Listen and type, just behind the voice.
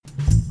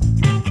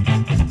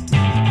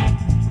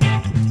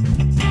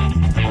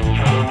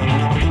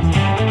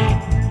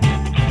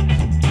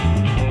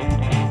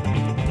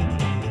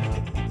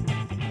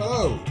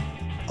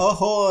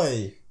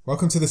Ahoy!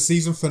 Welcome to the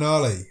season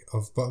finale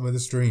of Bottom of the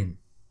Stream.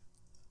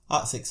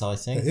 That's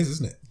exciting. It is,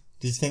 isn't it?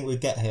 Did you think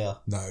we'd get here?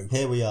 No.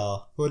 Here we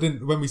are. Well,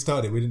 when we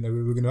started, we didn't know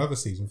we were going to have a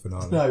season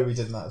finale. No, we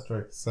didn't, that's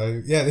true. So,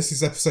 yeah, this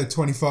is episode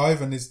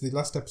 25 and it's the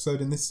last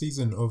episode in this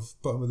season of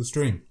Bottom of the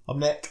Stream. I'm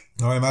Nick.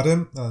 I'm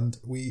Adam and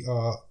we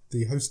are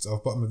the hosts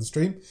of Bottom of the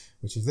Stream,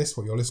 which is this,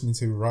 what you're listening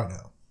to right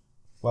now.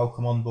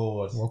 Welcome on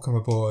board. Welcome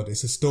aboard.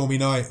 It's a stormy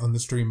night on the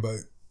stream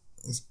boat.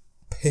 It's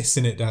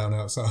pissing it down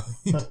outside.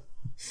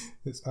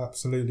 It's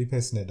absolutely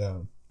pissing it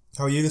down.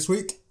 How are you this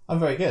week? I'm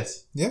very good.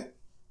 Yeah?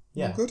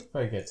 Yeah, All good?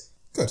 very good.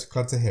 Good.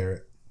 Glad to hear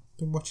it.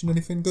 Been watching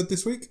anything good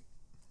this week?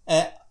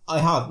 I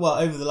have. Well,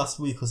 over the last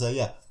week or so,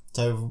 yeah.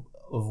 So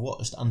I've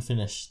watched and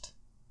finished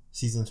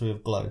season 3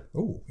 of Glow.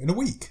 Oh, in a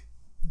week?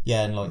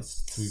 Yeah, in like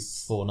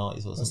 3-4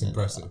 nights or something. That's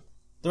impressive. Like that.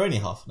 They're only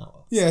half an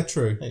hour. Yeah,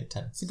 true. Maybe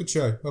 10. It's a good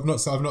show. I've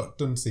not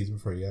done season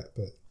 3 yet,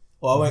 but...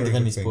 Well, I won't give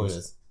hearing any good things.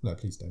 spoilers. No,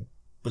 please don't.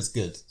 But it's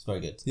good. It's very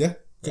good. Yeah?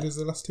 Good Yeah. as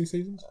the last 2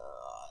 seasons?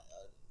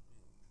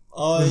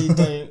 I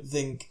don't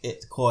think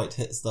it quite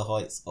hits the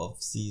heights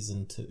of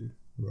season 2.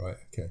 Right,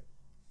 okay.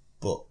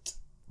 But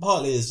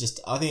partly it's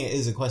just, I think it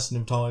is a question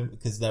of time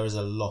because there is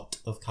a lot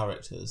of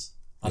characters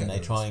and Yeah, they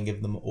there try is. and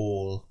give them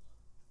all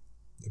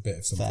A bit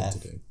of something fair to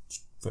do.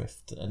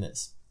 thrift, and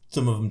it's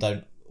some of them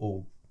don't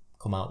all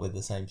come out with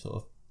the same sort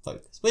of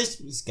focus. But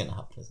it's going to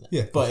happen, isn't it?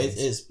 Yeah, But it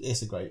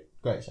it's a great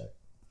show.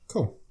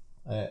 Cool.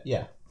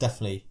 Yeah,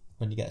 definitely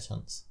when you get a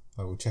chance,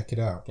 I will check it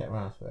out. get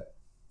around to it.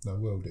 I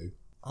will do.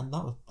 And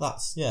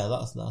that's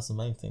the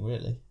main thing,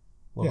 really.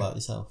 What Yeah. about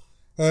yourself?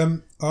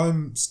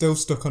 I'm still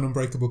stuck on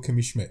Unbreakable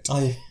Kimmy Schmidt.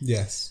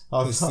 Yes.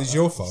 It's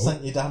your fault.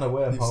 Sent you down a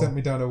wormhole. You've sent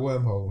me down a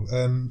wormhole.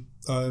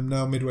 I'm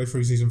now midway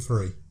through season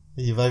 3.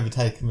 You've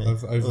overtaken me.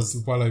 I've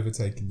well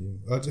overtaken you.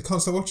 I just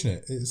can't stop watching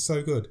it. It's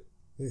so good.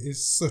 It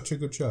is such a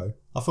good show.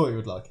 I thought you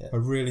would like it. I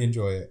really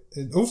enjoy it.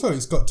 And also,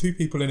 it's got 2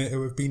 people in it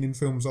who have been in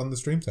films on the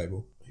stream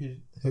table.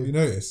 Have you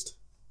noticed?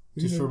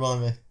 Just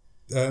remind me.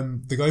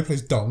 The guy who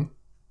plays Dong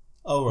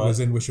Oh, right. was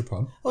in Wish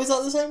Upon. Oh, is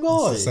that the same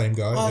guy? It's the same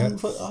guy, I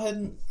yeah.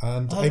 hadn't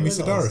And I Amy hadn't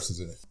Sedaris realised. is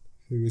in it,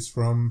 who is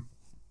from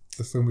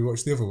the film we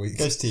watched the other week.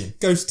 Ghost Team.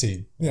 Ghost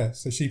Team. Yeah,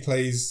 so she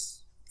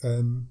plays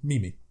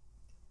Mimi.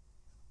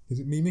 Is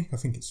it Mimi? I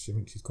think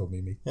she's called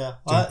Mimi. Yeah.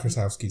 John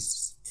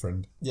Krasowski's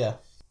friend. Yeah.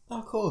 Oh,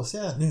 of course,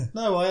 yeah. Yeah.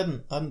 No, I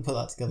hadn't put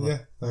that together. Yeah,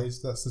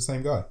 that's the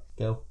same guy.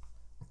 Bill.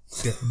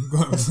 Yeah.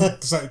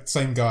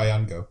 Same guy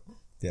and girl.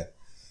 Yeah.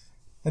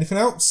 Anything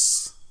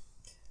else?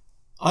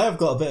 I have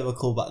got a bit of a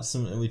callback to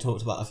something we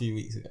talked about a few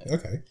weeks ago.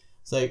 Okay.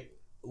 So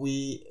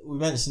we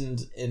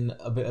mentioned in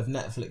a bit of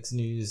Netflix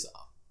news,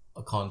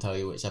 I can't tell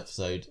you which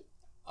episode,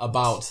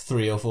 about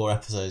 3 or 4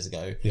 episodes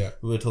ago, Yeah.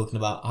 we were talking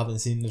about having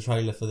seen the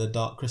trailer for the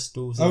Dark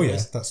Crystal Oh, series,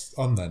 yeah, that's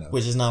on there now.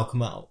 which has now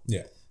come out.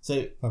 Yeah. So,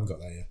 I haven't got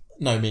that yet.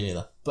 no, me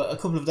neither. But a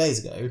couple of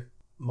days ago,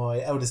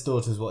 my eldest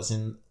daughter was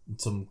watching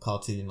some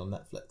cartoon on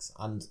Netflix,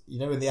 and you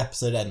know when the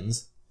episode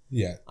ends,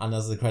 Yeah. and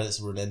as the credits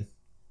run in,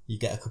 you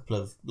get a couple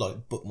of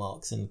like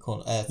bookmarks in the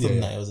corner, Yeah,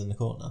 thumbnails in the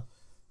corner.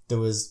 There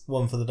was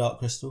one for the Dark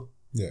Crystal,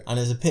 Yeah. and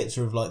there's a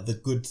picture of like the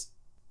good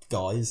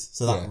guys.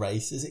 So that Yeah.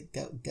 race, is it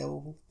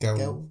Gelfs?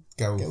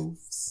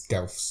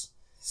 Gelfs.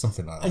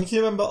 Something like that. And can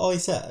you remember I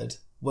said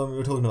when we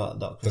were talking about the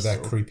Dark But Crystal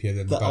they're creepier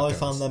than the that bad I guys.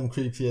 found them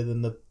creepier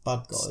than the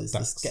bad guys, the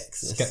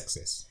Skeksis.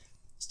 Skeksis.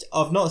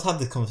 I've not had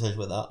the conversation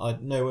with that. I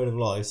no word of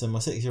lie. So my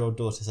 6-year-old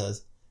daughter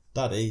says,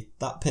 "Daddy,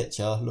 that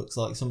picture looks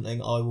like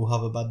something I will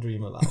have a bad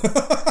dream about."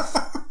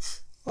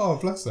 Oh,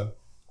 bless her.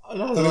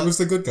 And I was And like, it was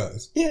the good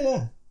guys.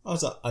 yeah. I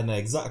was like, I know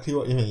exactly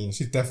what you mean.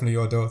 She's definitely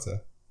your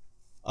daughter.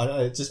 I know,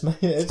 it just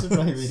made me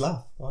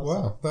laugh. I was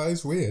like, Wow, that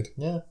is weird.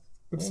 yeah.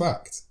 Good Yeah.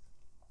 fact.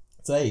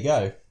 So there you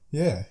go.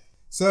 Yeah.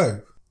 So,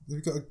 have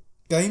you got a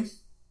game?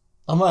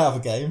 I might have a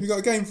Have game. you got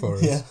a game for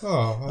us? Yeah.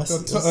 Oh, I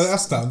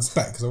asked that on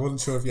spec because I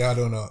wasn't sure if you had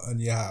or not, and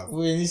you have.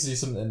 We need to do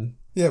something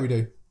Yeah, we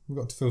do. We've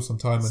got to fill some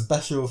time. And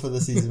special for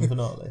the season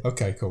finale.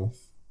 okay, cool.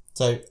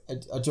 So, do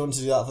you want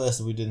to do that first,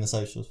 or are we doing the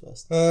socials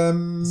first?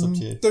 It's up to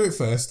you. Do it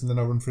first, and then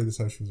I'll run through the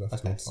socials Okay,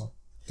 afterwards. fine.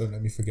 Don't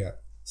let me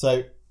forget.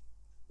 So,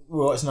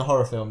 we're watching a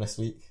horror film this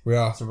week We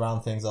are. to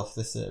round things off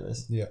this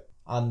series. Yeah.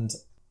 And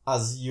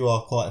as you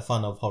are quite a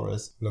fan of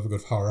horrors Love a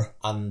good horror.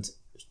 and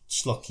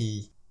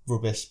schlocky,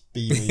 rubbish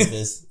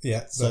B-movies,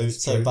 Yeah. so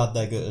true. bad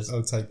they're good,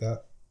 I'll take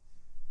that.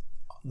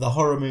 the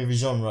horror movie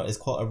genre is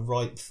quite a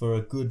ripe for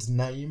a good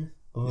name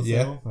of a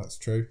Yeah, film. that's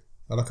true.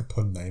 I like a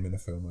pun name in a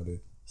film, I do.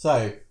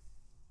 So,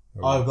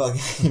 Oh, I've got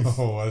a game,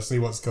 oh, I see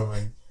what's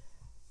coming.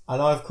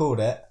 and I've called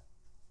it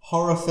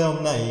Horror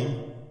Film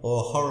Name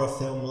or Horror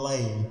Film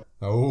Lame.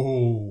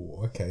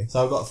 Oh, okay.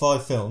 So I've got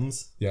 5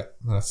 films. Yeah,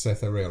 I have to say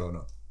if they're real or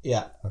not.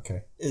 Yeah,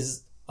 Okay.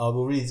 I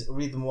will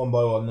read them one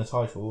by one, the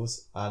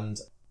titles, and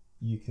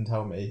you can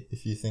tell me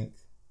if you think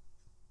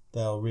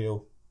they are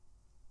real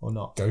or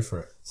not. Go for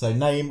it. So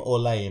name or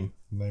lame.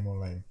 Name or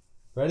lame.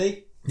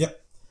 Ready?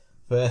 Yep.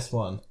 First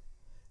one.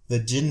 The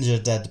Ginger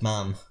Dead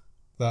Man.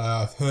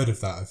 I've heard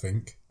of that, I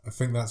think. I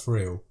think that's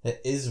real.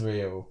 It is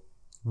real.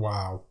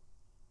 Wow.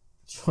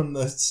 Do you want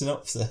the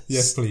synopsis?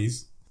 Yes,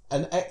 please.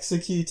 An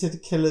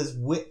executed killer's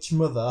witch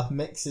mother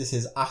mixes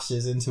his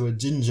ashes into a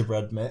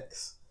gingerbread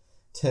mix,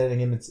 turning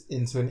him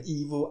into an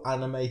evil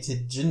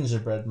animated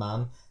gingerbread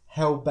man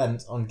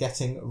hell-bent on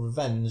getting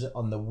revenge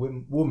on the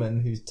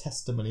woman whose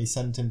testimony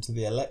sent him to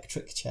the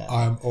electric chair.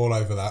 I am all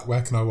over that.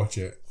 Where can I watch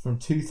it? From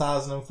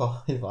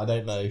 2005, I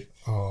don't know.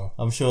 Oh,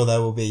 I'm sure there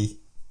will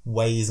be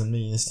ways and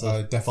means to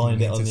I definitely find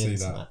it need on to the see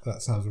internet. that.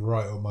 That sounds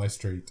right up my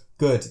street.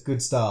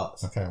 Good start.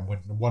 Okay, I'm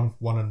winning.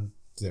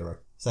 1-0.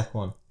 Second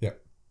one.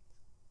 Yep.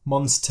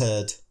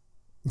 Monsterd.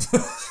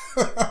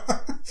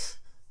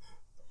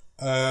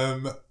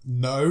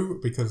 No,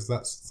 because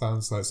that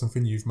sounds like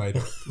something you've made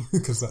up.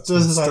 Because that's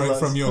Doesn't sound straight like-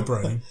 from your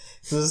brain.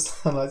 Doesn't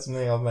sound like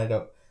something I've made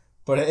up,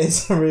 but it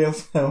is a real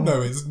film.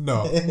 No, it's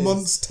not. It is.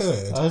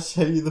 Monster. I'll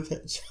show you the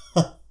picture.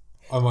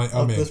 I'm of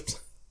in. this-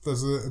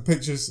 There's a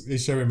picture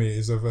he's showing me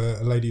is of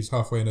a lady who's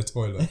halfway in a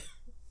toilet.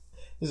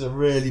 It's a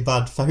really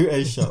bad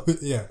Photoshop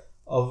Yeah.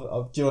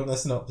 of. Do you want the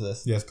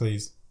synopsis? Yes,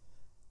 please.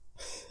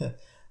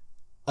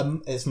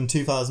 It's from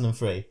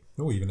 2003.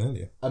 Oh, even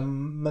earlier. A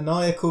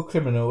maniacal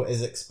criminal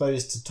is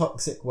exposed to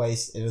toxic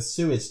waste in a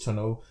sewage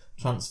tunnel,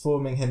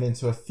 transforming him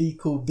into a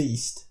fecal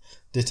beast,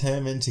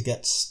 determined to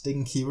get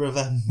stinky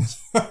revenge.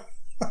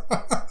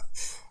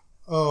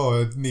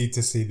 Oh, I need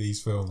to see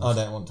these films. I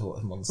don't want to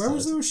watch Monsters. Where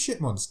was there a shit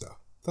monster?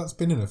 That's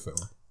been in a film.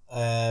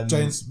 Um,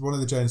 One of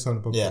the Jay and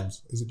Silent Bob yeah.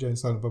 films. Is it Jay and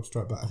Silent Bob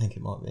Strike Back? I think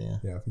it might be, yeah.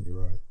 Yeah, I think you're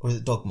right. Or is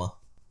it Dogma?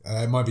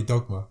 It might be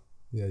Dogma.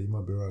 Yeah, you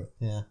might be right.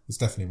 Yeah. It's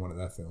definitely one of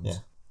their films. Yeah.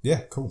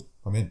 Yeah, cool.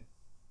 I'm in.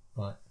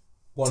 Right.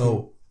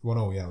 1-1.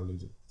 1-1, yeah, I'll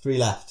lose it. 3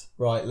 left.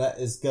 Right, let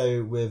us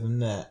go with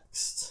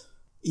next.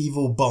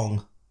 Evil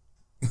Bong.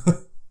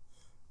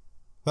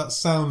 That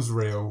sounds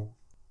real,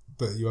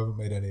 but you haven't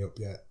made any up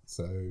yet,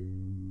 so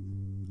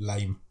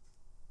lame.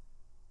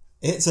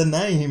 It's a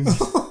name.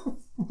 Oh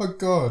my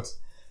god.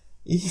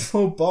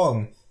 Evil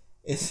Bong.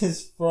 It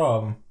is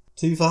from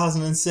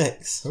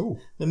 2006. Oh.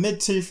 The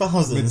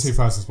mid-2000s.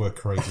 Mid-2000s were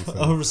crazy films.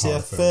 Obviously a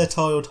Hard films.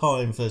 fertile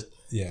time for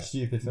Yeah,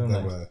 stupid film they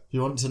names. were. Do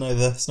you want to know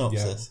the Yeah,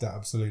 synopsis? they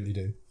absolutely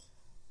do.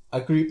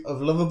 A group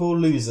of lovable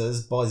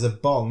losers buys a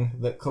bong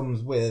that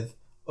comes with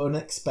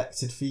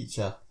unexpected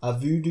feature. A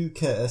voodoo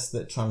curse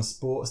that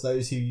transports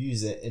those who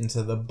use it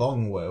into the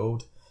bong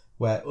world,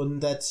 where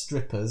undead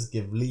strippers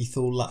give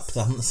lethal lap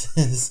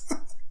dances.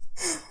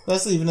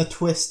 There's even a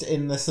twist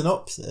in the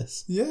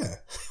synopsis. Yeah.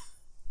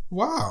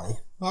 Wow.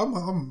 I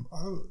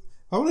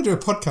want to do a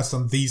podcast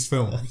on these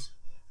films.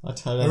 I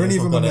don't know. Are any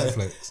if of I've them on got it.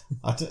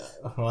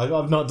 Netflix?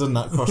 I've not done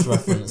that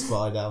cross-reference, but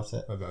I doubt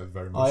it. I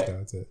very much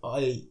doubt it.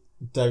 I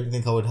don't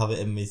think I would have it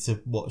in me to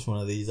watch one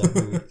of these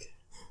every week.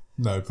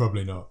 No,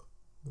 probably not.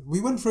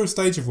 We went through a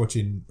stage of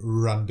watching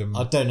random...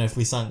 I don't know if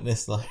we sank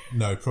this though.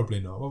 No, probably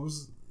not. What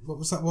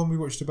was that one we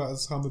watched about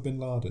Osama bin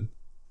Laden?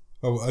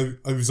 Oh,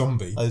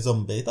 Zombie. Oh,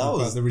 Zombie. That About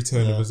was the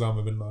return yeah. of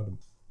Osama bin Laden.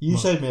 You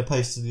showed me a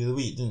poster the other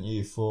week, didn't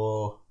you?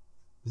 For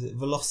was it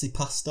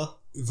Velocipasta?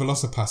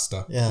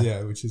 Velocipasta.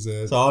 Yeah. Which is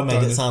a... So I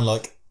made it sound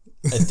like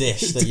a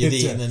dish that you'd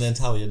eat Yeah. in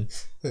Italian.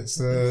 It's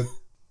a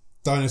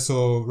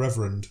dinosaur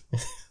reverend.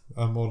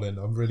 I'm all in.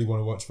 I really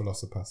want to watch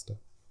Velocipasta.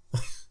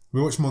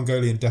 We watched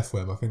Mongolian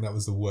Deathworm. I think that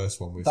was the worst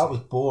one we've That seen. was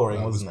boring,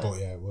 That wasn't it?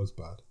 Yeah, it was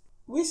bad.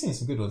 We've seen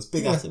some good ones.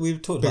 Yeah.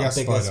 We've talked Big about Ass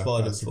Big Ass Spider.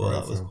 Spider That's a before. great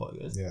That was film. quite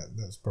good. Yeah,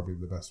 that's probably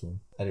the best one.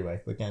 Anyway,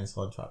 we're getting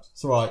sidetracked.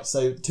 It's alright. So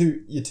you're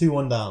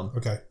 2-1 down.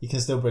 Okay. You can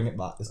still bring it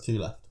back. There's 2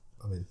 left.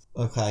 I mean,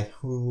 Okay,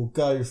 we will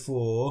go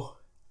for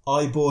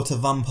I bought a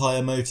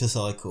vampire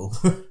motorcycle.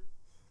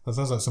 that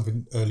sounds like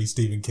something early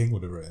Stephen King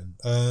would have written.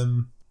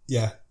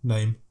 Yeah,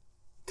 name.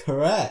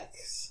 Correct.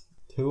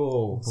 2-2.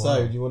 Wow.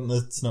 So, do you want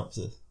the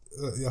synopsis?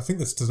 I think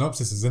the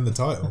synopsis is in the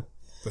title.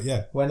 But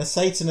yeah. When a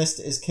Satanist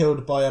is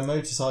killed by a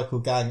motorcycle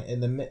gang in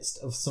the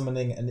midst of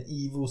summoning an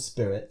evil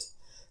spirit,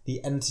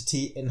 the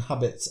entity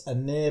inhabits a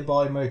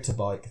nearby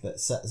motorbike that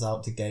sets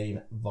out to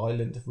gain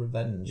violent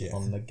revenge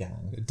on the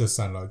gang. It does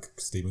sound like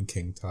Stephen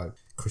King type.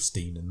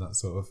 Christine and that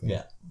sort of thing.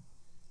 Yeah.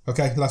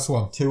 Okay, last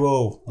one.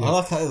 2-2. Yeah. I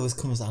like how it always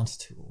comes down to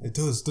 2-2. It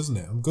does, doesn't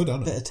it? I'm good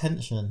on Bit it. of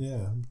tension.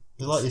 Yeah.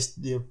 It's like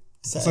you're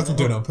It's setting like I'm it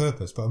doing it up. on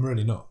purpose, but I'm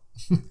really not.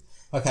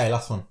 Okay,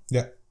 last one.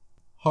 Yeah.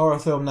 Horror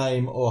film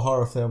name or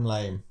horror film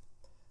name?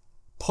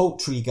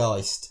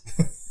 Poultrygeist.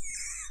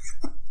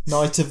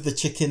 Night of the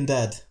Chicken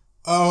Dead.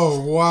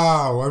 Oh,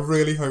 wow. I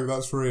really hope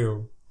that's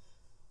real.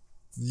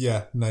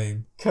 Yeah,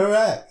 name.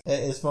 Correct. It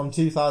is from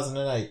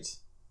 2008.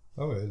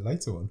 Oh, a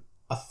later one.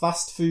 A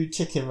fast food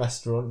chicken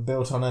restaurant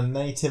built on a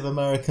Native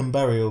American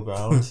burial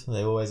ground,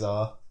 they always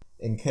are,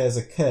 incurs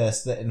a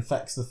curse that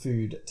infects the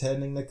food,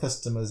 turning the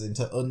customers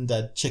into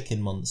undead chicken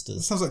That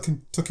monsters. sounds like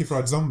Kentucky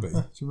Fried Zombie. Do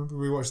you remember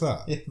we watched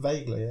that? Yeah,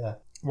 vaguely, yeah.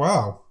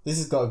 Wow. This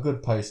has got a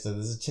good poster.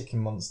 There's a chicken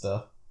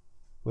monster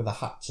with a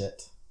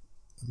hatchet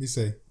Let me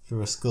see.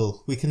 through a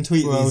skull. We can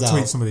tweet Well, these I'll out.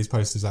 tweet some of these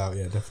posters out,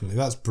 yeah, definitely.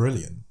 That's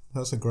brilliant.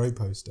 That's a great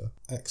poster.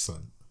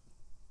 Excellent.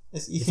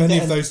 You If can any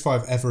get of an- those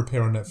 5 ever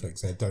appear on Netflix,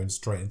 they're going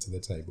straight into the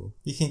table.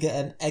 You can get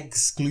an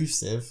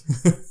exclusive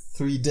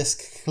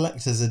 3-disc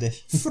collector's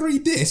edition. 3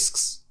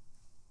 discs?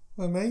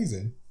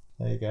 Amazing.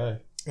 There you go.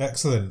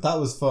 Excellent. That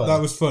was fun. That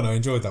was fun. I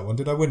enjoyed that one.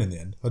 Did I win in the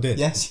end? I did.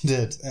 Yes, you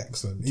did.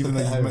 Excellent. Took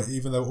it home.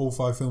 Even though all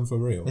 5 films were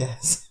real.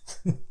 Yes.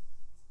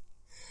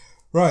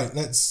 Right,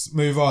 let's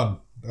move on.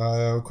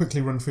 I'll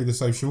quickly run through the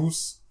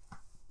socials.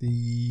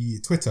 The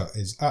Twitter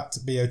is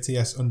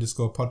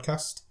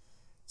 @BOTS_podcast.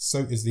 So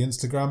is the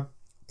Instagram.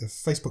 The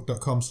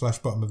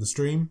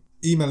Facebook.com/bottomofthestream.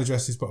 Email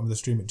address is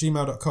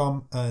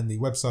bottomofthestream@gmail.com. And the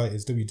website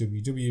is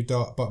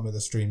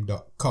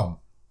www.bottomofthestream.com,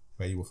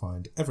 where you will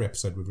find every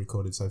episode we've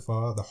recorded so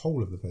far, the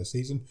whole of the first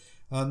season.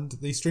 And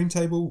the stream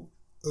table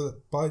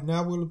by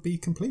now will be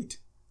complete.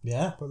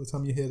 Yeah. By the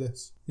time you hear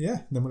this. Yeah,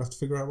 and then we'll have to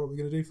figure out what we're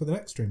going to do for the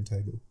next stream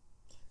table.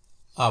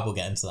 We'll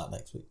get into that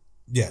next week.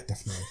 Yeah,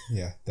 definitely.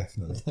 Yeah,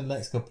 definitely. The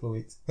next couple of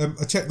weeks.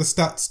 I checked the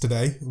stats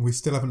today, and we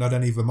still haven't had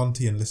any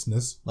Vermontian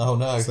listeners. Oh,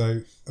 no.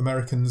 So,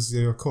 Americans,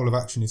 your call of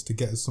action is to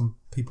get us some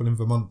people in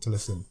Vermont to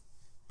listen,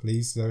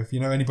 please. So, if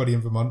you know anybody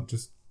in Vermont,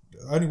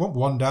 I only want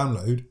 1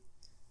 download.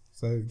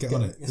 So, get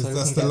on it. So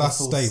that's the last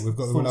state.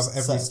 We'll have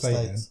every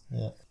state in.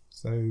 Yeah.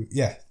 So,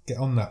 yeah, get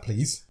on that,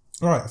 please.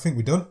 All right, I think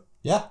we're done.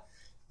 Yeah.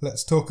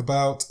 Let's talk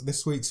about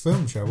this week's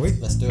film, shall we?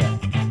 Let's do it.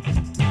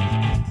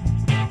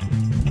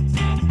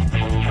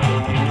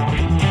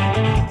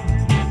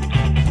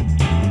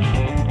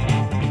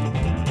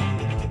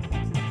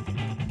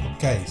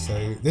 Okay,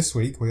 so this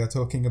week we are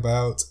talking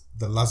about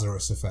The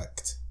Lazarus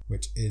Effect,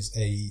 which is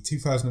a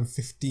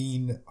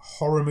 2015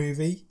 horror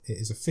movie. It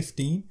is a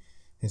 15.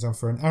 It's on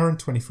for 1 hour and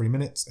 23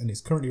 minutes, and it's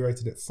currently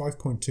rated at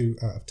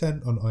 5.2 out of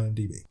 10 on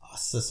IMDb.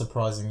 That's a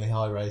surprisingly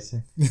high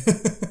rating.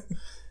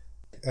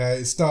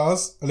 It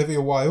stars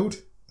Olivia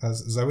Wilde as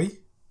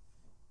Zoe,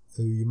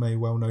 who you may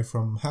well know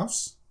from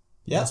House.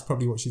 Yeah. That's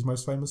probably what she's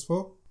most famous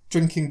for.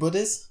 Drinking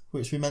Buddies,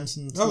 which we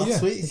mentioned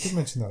last week. I did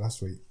mention that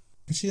last week.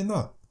 Is she in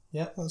that?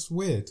 Yeah. That's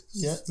weird.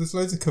 Yeah. There's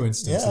loads of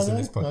coincidences in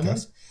this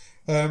podcast.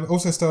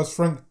 Also stars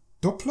Frank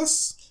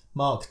Duplass.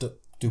 Mark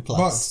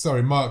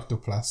Duplass. Mark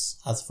Duplass.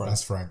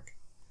 As Frank.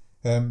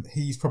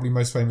 He's probably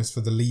most famous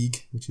for The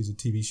League, which is a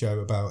TV show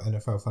about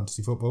NFL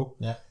fantasy football.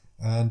 Yeah.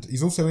 And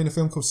he's also in a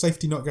film called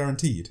Safety Not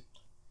Guaranteed.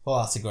 Oh,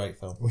 that's a great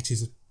film. Which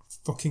is a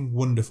fucking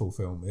wonderful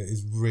film. It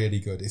is really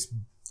good. It's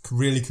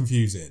really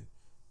confusing,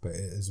 but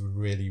it is a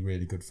really,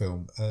 really good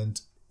film. And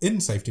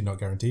in Safety Not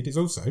Guaranteed is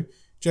also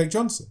Jake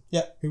Johnson.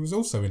 Yeah. Who was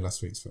also in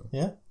last week's film.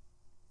 Yeah.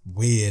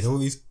 Weird. All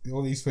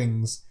these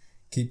things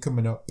keep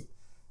coming up.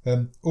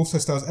 Also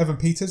stars Evan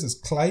Peters as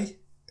Clay,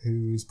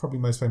 who is probably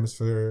most famous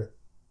for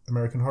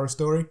American Horror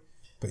Story,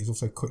 but he's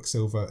also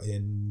Quicksilver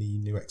in the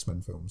new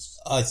X-Men films.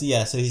 So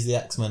he's the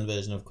X-Men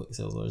version of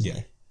Quicksilver, isn't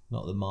he?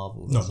 Not the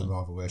Marvel version. Not the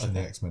Marvel version,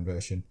 the X-Men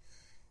version.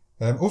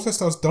 Also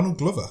stars Donald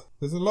Glover.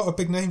 There's a lot of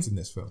big names in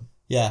this film.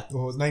 Yeah.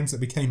 Or names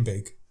that became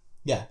big.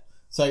 Yeah.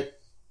 So,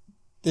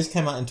 this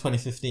came out in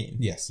 2015.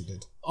 Yes, it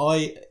did.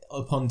 I,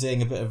 upon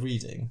doing a bit of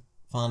reading,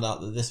 found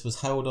out that this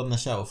was held on the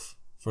shelf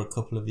for a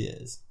couple of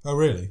years. Oh,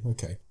 really?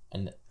 Okay.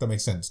 And that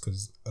makes sense,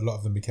 because a lot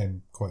of them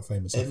became quite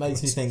famous. It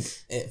makes me think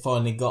it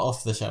finally got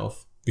off the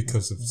shelf.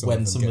 Because of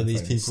some of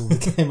these people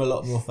became a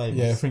lot more famous.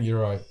 Yeah, I think you're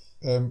right.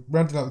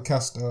 Rounding out the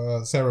cast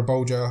are Sarah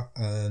Bolger,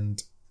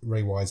 and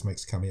Ray Wise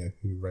makes a cameo,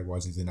 who Ray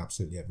Wise is in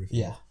absolutely everything.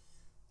 Yeah.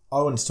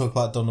 I wanted to talk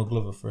about Donald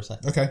Glover for a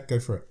second. Okay, go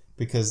for it.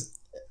 Because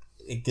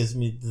it gives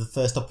me the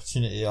first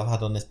opportunity I've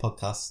had on this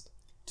podcast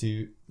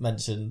to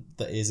mention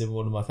that he is in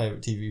one of my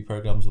favourite TV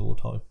programmes of all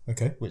time.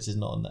 Okay. Which is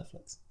not on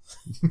Netflix.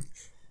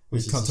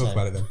 We can't talk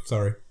about it then.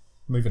 Sorry.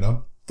 Moving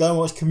on. Go and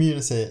watch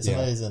Community. It's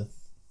amazing.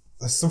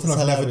 That's something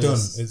I've never done.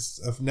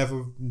 I've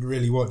never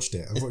really watched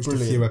it. I've watched a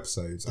few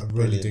episodes. I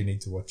really do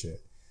need to watch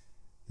it.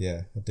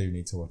 Yeah, I do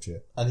need to watch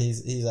it. And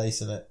he's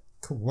ace in it.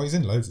 Cool. Well, he's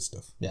in loads of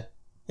stuff. Yeah.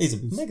 He's a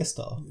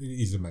megastar.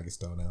 He's a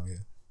megastar now,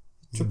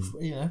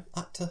 yeah.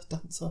 Actor,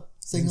 dancer,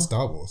 singer. In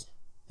Star Wars.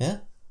 Yeah.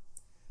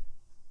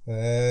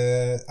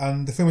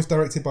 And the film was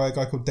directed by a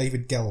guy called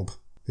David Gelb,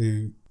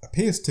 who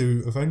appears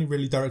to have only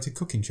really directed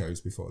cooking shows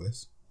before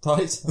this.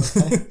 Right,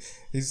 okay.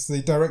 He's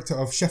the director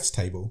of Chef's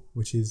Table,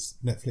 which is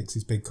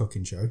Netflix's big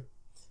cooking show.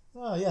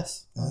 Oh,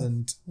 yes.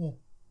 And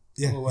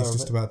he's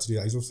just about to do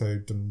that. He's also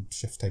done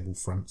Chef's Table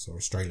France or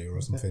Australia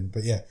or something.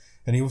 But yeah,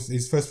 and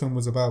his first film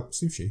was about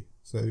sushi,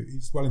 so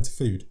he's well into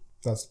food.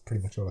 That's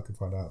pretty much all I can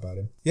find out about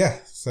him. Yeah,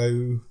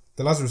 so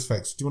The Lazarus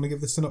Effect. Do you want to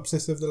give the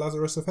synopsis of The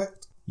Lazarus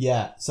Effect?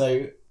 Yeah,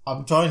 so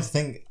I'm trying to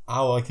think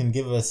how I can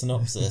give a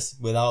synopsis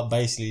without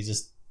basically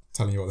just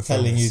telling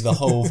you the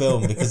whole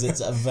film, because it's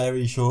a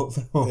very short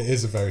film. It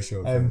is a very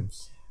short film.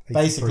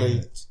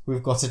 Basically,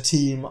 we've got a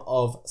team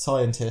of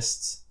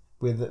scientists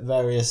with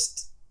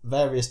various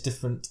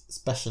different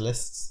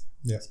specialists,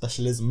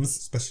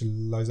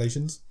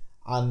 specializations,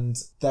 and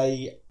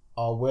they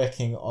are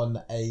working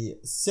on a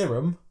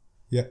serum,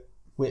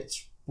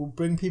 which will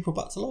bring people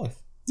back to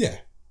life. Yeah.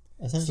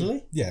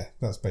 Essentially. So,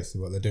 that's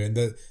basically what they're doing.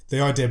 The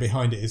idea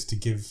behind it is to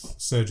give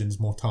surgeons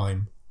more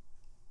time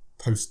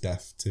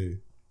post-death to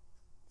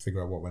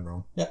figure out what went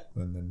wrong. Yeah.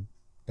 And then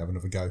have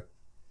another go.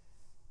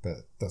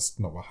 But that's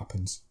not what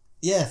happens.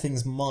 Yeah,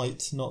 things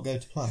might not go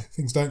to plan.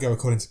 Things don't go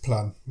according to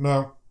plan.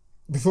 Now,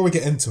 before we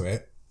get into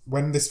it,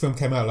 when this film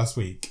came out last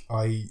week,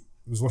 I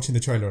was watching the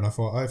trailer and I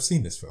thought, I have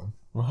seen this film.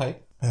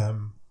 Right.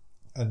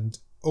 And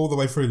all the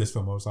way through this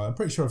film, I was like, I'm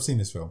pretty sure I've seen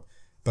this film,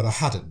 but I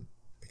hadn't,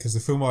 because the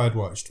film I had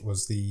watched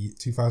was the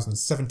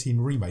 2017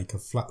 remake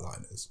of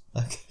Flatliners.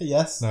 Okay.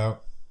 Yes. Now,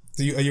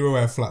 are you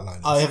aware of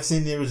Flatliners? I have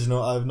seen the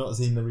original. I have not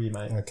seen the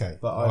remake. Okay.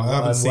 But I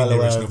haven't seen the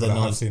original, but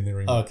I have seen the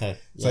remake. Oh, okay.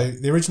 Yeah. So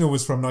the original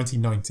was from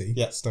 1990.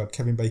 Yeah. Starred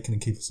Kevin Bacon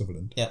and Kiefer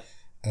Sutherland. Yeah.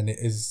 And it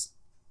is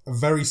a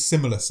very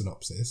similar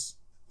synopsis,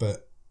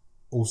 but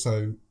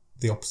also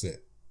the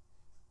opposite.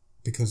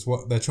 Because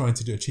what they're trying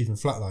to achieve in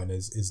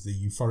Flatliners is the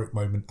euphoric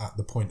moment at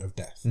the point of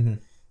death. Mm-hmm.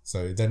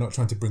 So they're not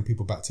trying to bring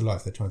people back to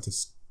life. They're trying to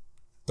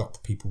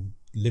stop people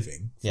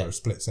living for a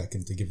split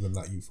second to give them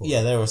that euphoria.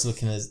 Yeah, they're always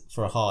looking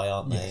for a high,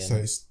 aren't they?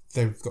 Yeah, so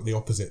they've got the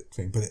opposite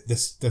thing. But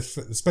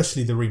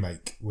especially the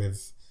remake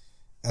with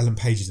Ellen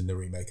Page is in the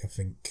remake, I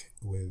think,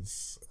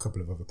 with a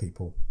couple of other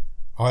people.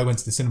 I went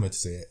to the cinema to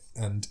see it,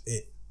 and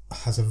it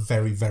has a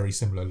very, very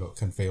similar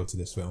look and feel to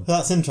this film.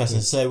 That's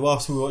interesting. So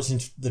whilst we were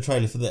watching the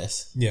trailer for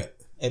this,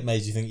 it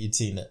made you think you'd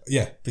seen it.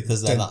 Yeah,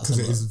 because they're that because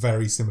it is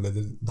very similar.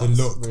 The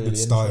look, really the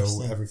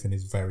style, everything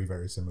is very,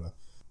 very similar.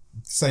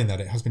 Saying that,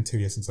 it has been 2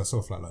 years since I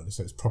saw Flatliners,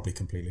 so it's probably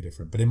completely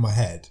different. But in my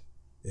head,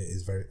 it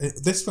is very.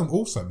 This film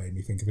also made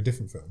me think of a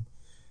different film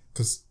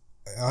because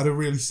it had a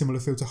really similar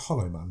feel to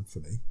Hollow Man for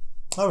me.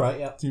 All right,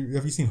 yeah.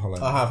 Have you seen Hollow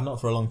Man? I have, not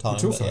for a long time.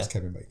 Which also has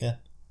Kevin Bacon.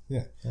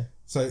 Yeah.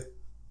 So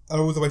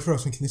all the way through, I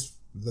was thinking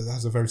that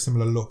has a very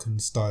similar look and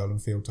style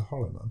and feel to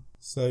Hollow Man.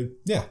 So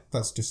yeah,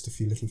 that's just a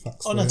few little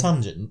facts. On a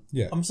tangent,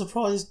 yeah, I'm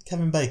surprised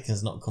Kevin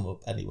Bacon's not come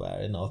up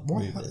anywhere in our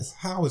movies.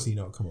 How has he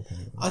not come up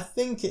anywhere? I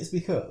think it's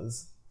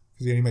because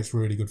he only makes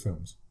really good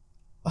films.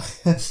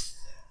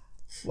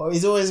 Well,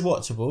 he's always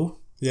watchable.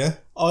 Yeah.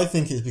 I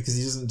think it's because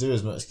he doesn't do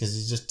as much because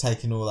he's just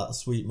taking all that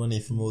sweet money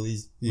from all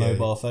these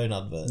mobile phone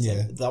adverts.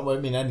 Yeah. That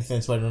won't mean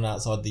anything to anyone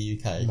outside the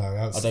UK.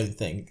 No, I don't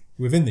think.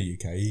 Within the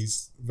UK,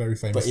 he's very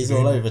famous. But he's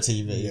all over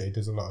TV. Yeah, he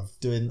does a lot of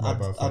doing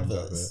mobile phone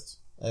adverts.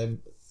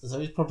 So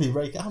he's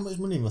probably how much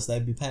money must they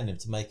be paying him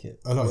to make it?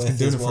 A lot. He's been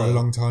doing it for a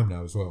long time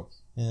now as well.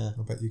 Yeah.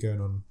 I bet you're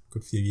going on a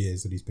good few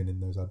years that he's been in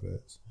those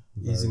adverts.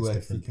 Easy work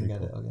if you can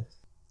get it, I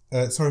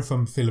guess. Sorry if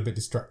I feel a bit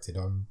distracted.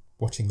 I'm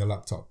watching the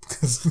laptop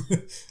because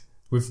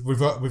we've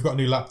got a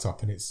new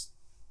laptop and it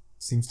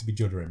seems to be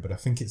juddering, but I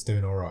think it's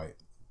doing all right.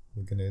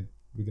 We're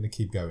gonna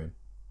keep going.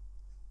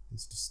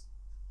 It's just.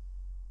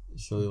 You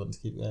sure you want to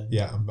keep going?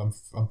 Yeah,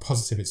 I'm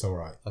positive it's all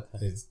right.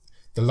 Okay.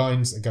 The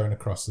lines are going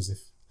across as if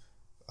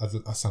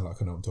I sound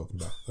like I know what I'm talking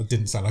about. I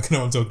didn't sound like I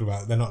know what I'm talking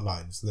about. They're not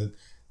lines. The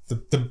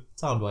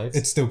sound waves.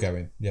 It's still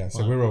going. Yeah,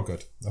 so we're all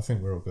good. I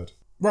think we're all good.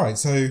 Right,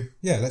 so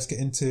yeah, let's get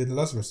into the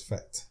Lazarus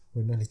Effect.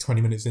 We're nearly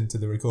 20 minutes into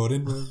the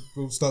recording.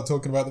 We'll start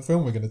talking about the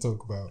film we're going to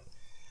talk about.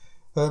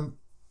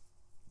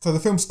 So the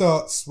film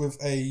starts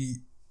with a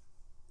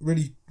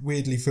really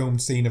weirdly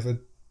filmed scene of a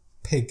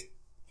pig.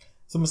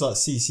 It's almost like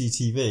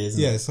CCTV, isn't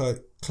it? Yeah, it's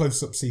like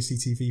close-up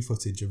CCTV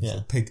footage of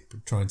a pig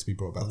trying to be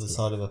brought back on the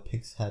side of a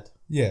pig's head.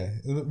 Yeah,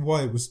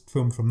 why it was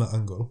filmed from that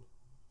angle,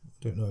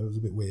 I don't know. It was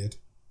a bit weird.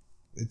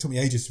 It took me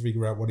ages to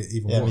figure out what it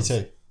even was. Yeah,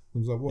 me too. I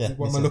was like,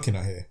 what am I looking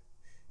at here?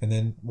 And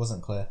then it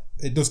wasn't clear.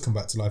 It does come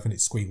back to life and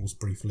it squeals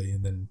briefly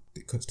and then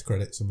it cuts to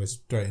credits and we're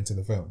straight into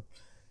the film.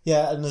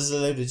 Yeah, and there's a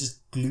load of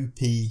just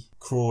gloopy,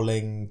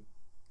 crawling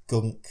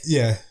gunk.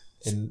 Yeah.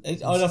 I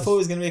thought it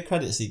was going to be a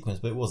credit sequence,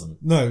 but it wasn't.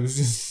 No, it was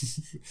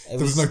just... there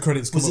was no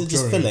credits come up during. Was it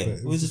just filling?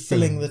 It was just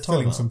filling the time.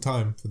 Filling some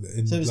time. So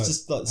it was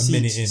just like a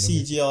minute in.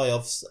 CGI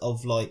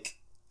of like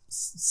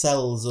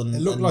cells and...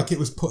 It looked like it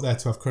was put there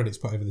to have credits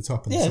put over the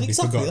top and somebody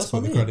forgot to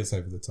put the credits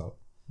over the top.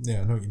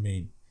 Yeah, I know what you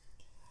mean.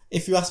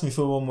 If you ask me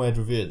for a one-word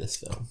review of this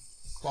film...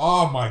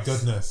 Oh my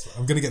goodness.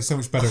 I'm going to get so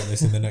much better at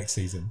this in the next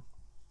season.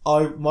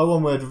 My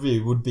one-word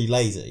review would be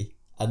lazy,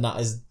 and that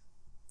is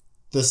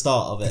the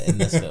start of it in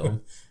this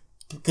film.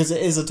 Because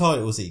it is a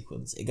title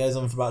sequence. It goes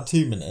on for about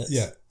 2 minutes.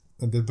 Yeah,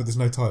 but there's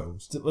no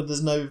titles. But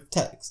there's no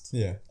text.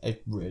 Yeah.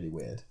 It's really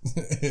weird.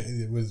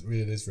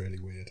 It is really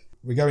weird.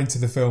 We go into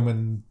the film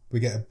and we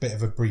get a bit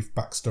of a brief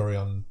backstory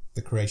on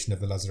the creation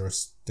of the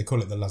Lazarus... They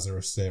call it the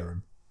Lazarus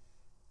Serum.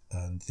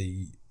 And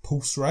the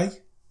pulse ray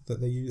that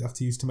they have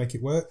to use to make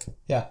it work.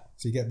 Yeah.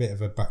 So you get a bit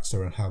of a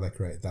backstory on how they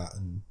created that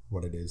and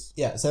what it is.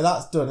 Yeah, so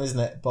that's done, isn't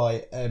it,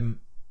 by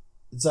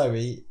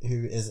Zoe,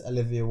 who is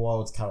Olivia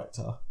Wilde's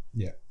character.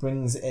 Yeah.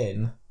 Brings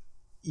in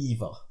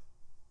Eva,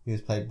 who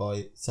is played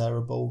by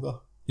Sarah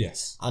Bolger.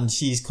 Yes. And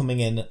she's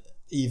coming in...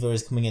 Eva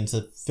is coming in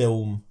to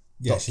film...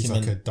 Yeah, she's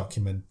like a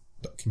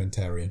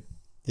documentarian.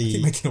 I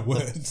keep making a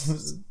word.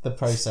 The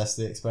process,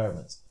 the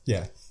experiments.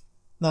 Yeah.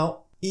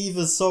 Now,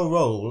 Eva's sole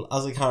role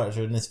as a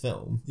character in this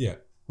film... Yeah.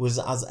 Was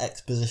as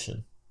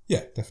exposition.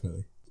 Yeah,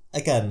 definitely.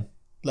 Again,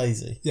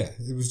 lazy. Yeah,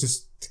 it was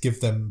just to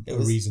give them a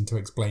reason to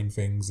explain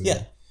things. And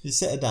yeah, you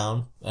sit her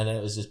down and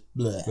it was just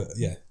bleh. But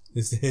yeah,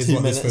 here's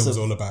what this film was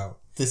all about.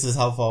 This is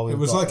how far we've got.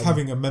 It was like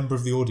having a member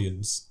of the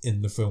audience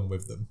in the film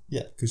with them.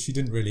 Yeah. Because she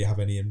didn't really have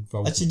any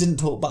involvement. And she didn't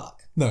talk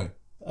back. No.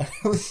 It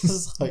was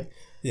just like...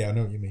 Yeah, I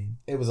know what you mean.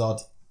 It was odd.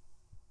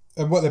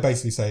 And what they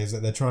basically say is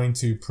that they're trying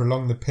to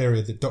prolong the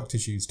period that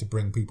doctors use to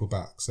bring people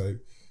back. So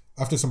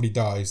after somebody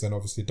dies, then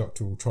obviously the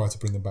doctor will try to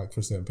bring them back for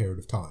a certain period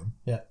of time.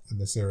 Yeah. And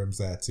the serum's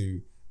there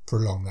to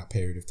prolong that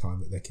period of time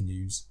that they can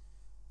use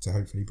to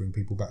hopefully bring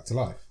people back to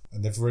life.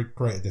 And they've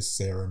created this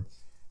serum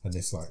and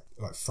this like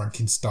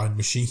Frankenstein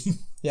machine.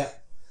 Yeah.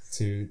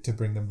 To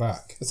bring them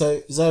back.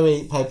 So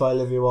Zoe, played by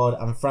Olivia Wilde,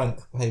 and Frank,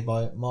 played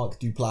by Mark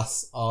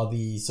Duplass, are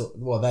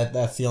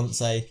they're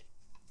fiancé.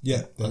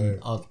 Yeah,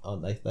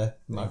 aren't they? They're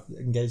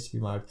engaged to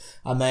be married,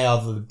 and they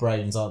are the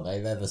brains, aren't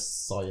they? They're the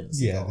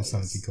science. Yeah, the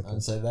sciencey couple.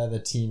 And so they're the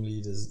team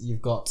leaders.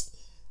 You've got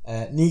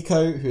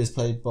Nico, who is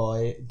played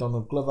by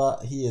Donald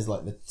Glover. He is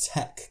like the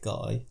tech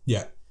guy.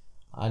 Yeah,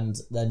 and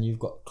then you've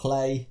got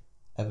Clay,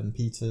 Evan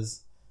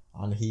Peters,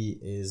 and he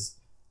is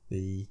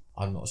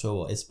I'm not sure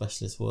what his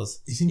specialist was.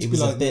 He seemed to be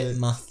like a bit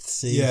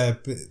mathsy. Yeah,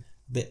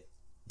 bit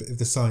of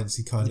the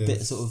sciencey kind of. A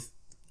bit sort of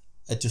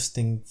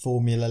adjusting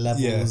formula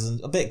levels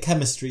and a bit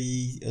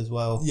chemistry as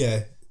well.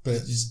 Yeah, but he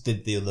just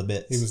did the other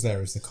bits. He was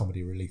there as the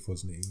comedy relief,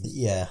 wasn't he?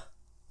 Yeah.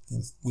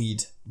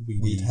 Weed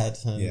head.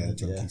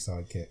 Junkie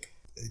sidekick.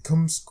 It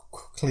comes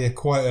clear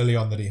quite early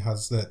on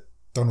that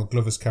Donald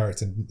Glover's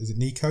character, is it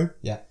Nico?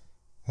 Yeah.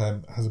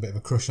 Has a bit of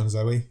a crush on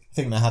Zoe. I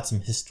think they had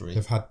some history.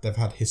 They've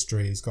had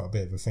history. He's got a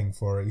bit of a thing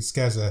for her. He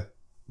scares her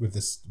with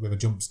a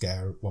jump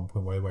scare at one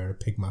point where he wears a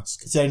pig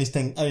mask. It's the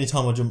only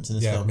time I jumped in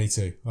this film. Yeah, me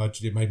too.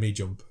 It made me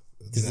jump.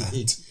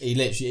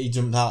 He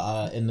jumped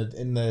out in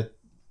the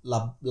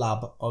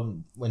lab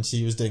on when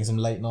she was doing some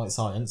late night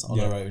science on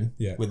her own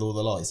with all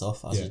the lights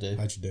off as you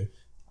do.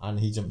 And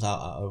he jumped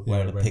out at her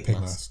wearing a pig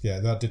mask. Yeah,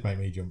 that did make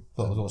me jump.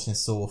 Thought I was watching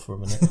Saw for a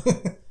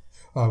minute.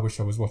 I wish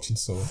I was watching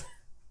Saw.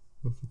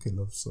 I fucking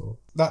love Saw.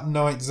 That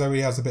night,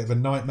 Zoe has a bit of a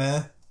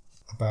nightmare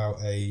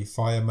about a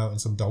fire melting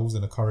some dolls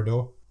in a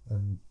corridor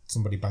and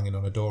somebody banging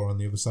on a door on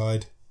the other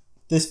side.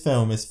 This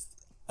film is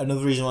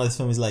another reason why this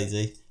film is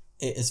lazy.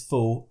 It is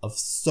full of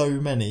so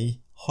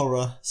many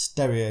horror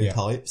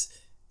stereotypes.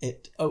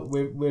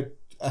 We're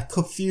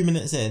a few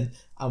minutes in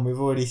and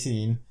we've already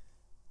seen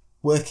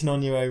working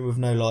on your own with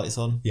no lights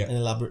on in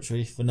a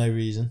laboratory for no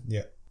reason.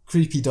 Yeah.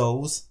 Creepy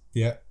dolls.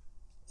 Yeah.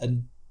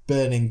 And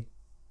burning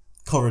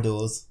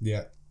corridors.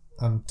 Yeah.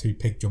 And 2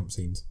 pig jump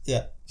scenes.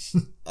 Yeah.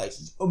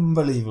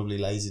 Unbelievably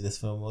lazy this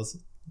film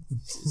was.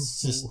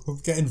 It's just I'm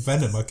getting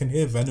venom. I can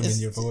hear venom in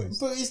your voice.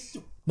 But it's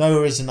no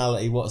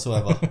originality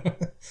whatsoever.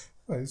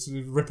 It's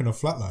ripping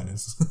off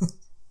Flatliners.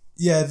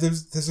 Yeah,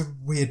 there's a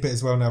weird bit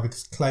as well now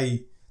because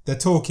Clay, they're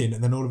talking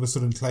and then all of a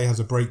sudden Clay has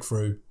a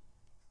breakthrough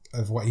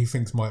of what he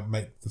thinks might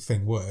make the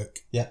thing work.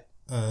 Yeah.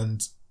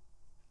 And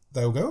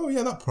they'll go, oh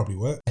yeah, that probably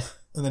work.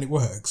 And then it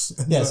works.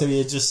 And yeah, so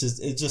it just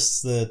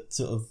the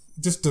sort of...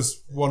 Just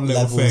does one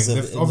little thing.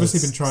 They've obviously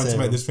been trying to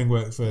make this thing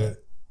work for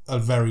a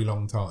very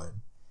long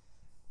time.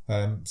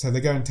 So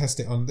they go and test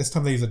it on... This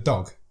time they use a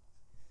dog.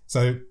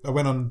 So I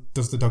went on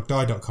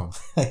doesthedogdie.com.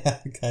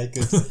 Okay,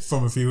 good.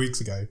 From a few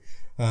weeks ago.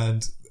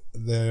 And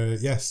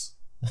yes.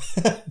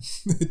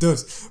 It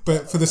does.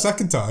 But for the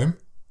second time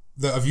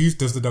that I've used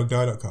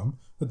doesthedogdie.com,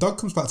 the dog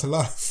comes back to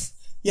life.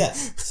 Yeah,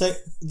 so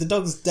the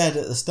dog's dead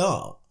at the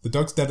start. The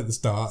dog's dead at the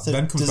start, so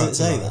then comes back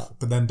to life,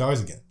 but then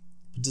dies again.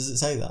 Does it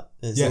say that?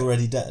 It's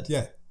already dead?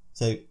 Yeah.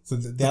 So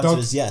the answer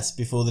is yes,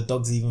 before the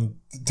dog's even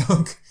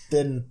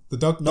been... The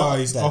dog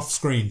dies off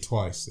screen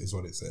twice, is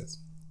what it says.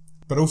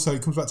 But also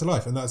it comes back to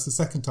life, and that's the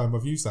second time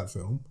I've used that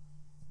film,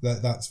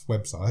 that's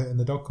website, and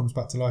the dog comes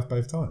back to life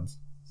both times.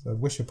 So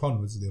Wish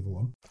Upon was the other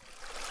one.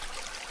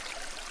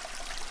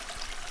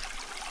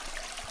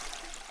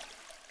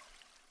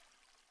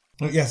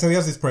 Yeah, so he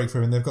has this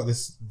breakthrough and they've got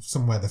this...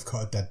 Somewhere they've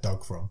got a dead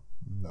dog from.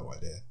 No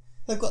idea.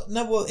 They've got...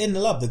 No, well, in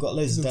the lab they've got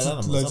loads of dead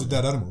animals. Loads of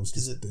dead animals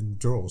just in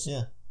drawers.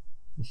 Yeah.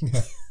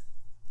 Yeah.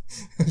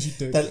 As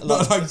you do.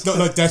 Not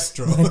like desk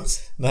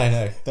drawers.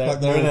 No.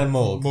 They're in a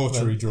morgue.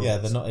 Mortuary drawers. Yeah,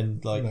 they're not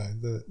in, like,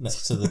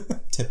 next to the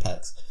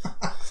Tipex.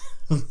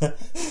 That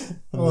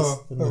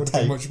would have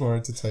been much more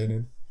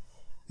entertaining.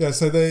 Yeah,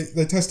 so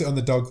they test it on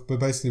the dog, but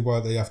basically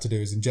what they have to do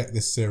is inject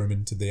this serum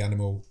into the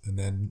animal and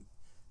then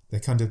they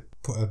kind of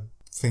put a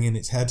thing in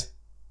its head.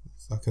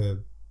 It's like a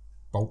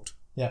bolt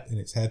in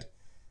its head.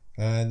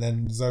 And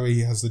then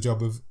Zoe has the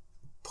job of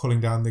pulling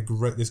down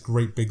this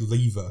great big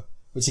lever.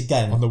 Which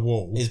again on the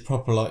wall is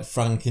proper like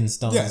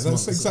Frankenstein. Yeah,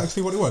 that's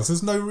exactly what it was.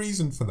 There's no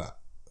reason for that.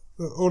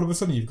 All of a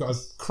sudden you've got to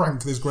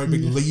crank this great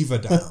big lever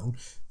down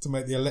to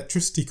make the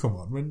electricity come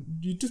on when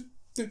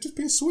it'd just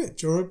be a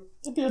switch or a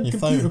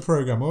computer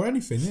program or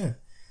anything, yeah.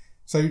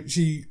 So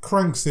she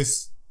cranks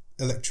this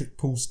electric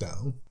pulse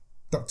down.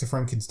 Dr.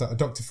 Frank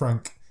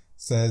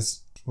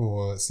says,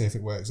 let's see if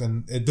it works.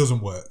 And it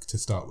doesn't work to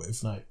start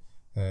with. No.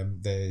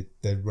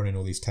 They're running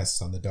all these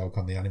tests on the dog,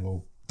 on the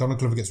animal. Donald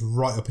Glover gets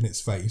right up in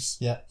its face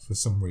for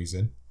some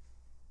reason.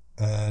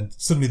 And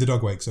suddenly the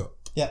dog wakes up.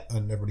 Yeah.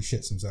 And everybody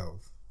shits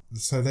themselves.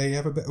 So they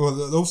have a bit...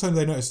 Well, also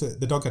they notice that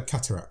the dog had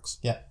cataracts.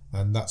 Yeah.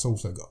 And that's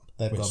also gone.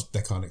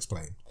 They can't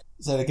explain.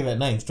 So they give it a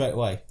name straight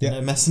away. Yeah.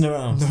 No messing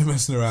around. No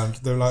messing around.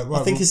 They're like...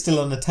 Right, I think it's still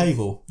on the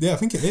table. Yeah, I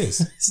think it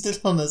is. It's still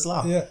on his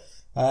lap. Yeah.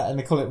 And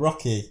they call it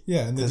Rocky.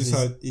 Yeah, and they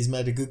decide... He's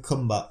made a good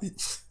comeback.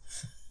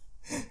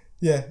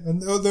 Yeah,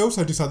 and they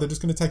also decide they're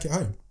just going to take it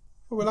home.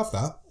 Oh, we'll have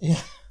that.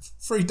 Yeah.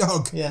 Free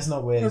dog. Yeah, it's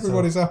not weird.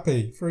 Everybody's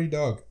happy. Free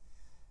dog.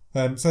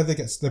 So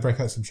they break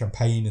out some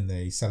champagne and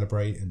they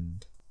celebrate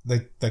and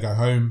they go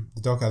home.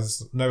 The dog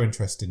has no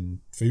interest in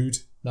food.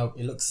 No,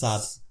 it looks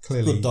sad.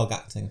 Clearly, good dog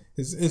acting.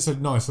 It's a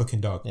nice looking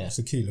dog. Yeah. It's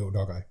a cute little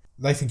doggo.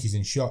 They think he's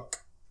in shock.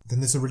 Then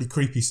there's a really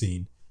creepy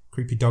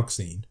dog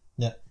scene.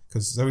 Yeah.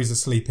 Because Zoe's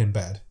asleep in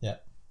bed. Yeah.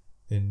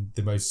 In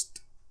the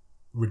most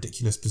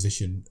ridiculous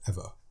position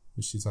ever.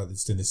 She's like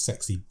just in this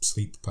sexy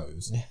sleep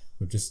pose. Yeah.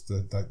 With just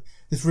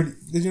this really,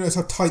 you know, it's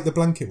how tight the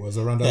blanket was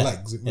around her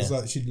legs. It was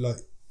like she'd like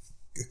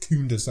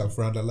cocooned herself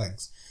around her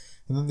legs.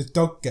 And then the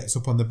dog gets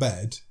up on the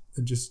bed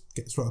and just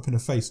gets right up in her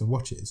face and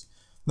watches.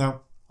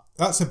 Now,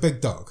 that's a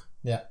big dog.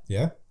 Yeah.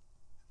 Yeah?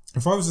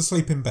 If I was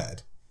asleep in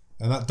bed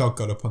and that dog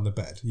got up on the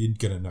bed, you're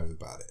going to know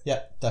about it.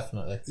 Yeah,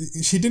 definitely.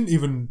 She didn't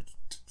even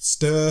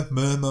stir,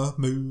 murmur,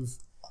 move.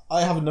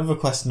 I have another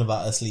question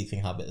about her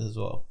sleeping habits as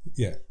well.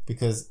 Yeah.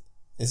 Because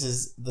this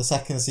is the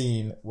second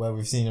scene where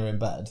we've seen her in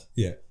bed.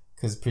 Yeah.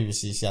 Because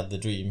previously she had the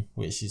dream,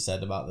 which she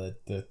said about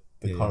the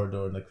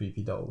corridor and the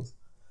creepy dolls.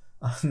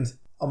 And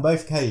on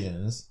both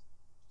occasions,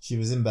 she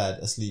was in bed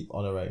asleep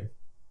on her own.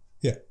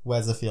 Yeah.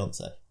 Where's her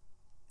fiance?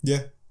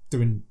 Yeah.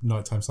 Doing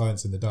nighttime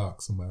science in the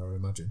dark somewhere, I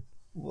imagine.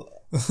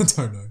 What? I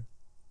don't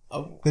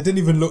know. They didn't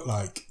even look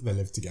like they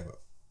lived together.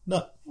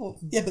 No. Well,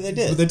 yeah, but they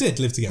did. But they did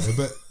live together,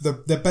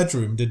 but their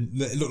bedroom didn't.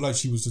 It looked like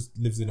she was just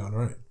lives in it on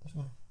her own.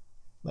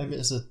 Maybe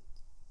it's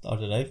I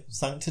don't know,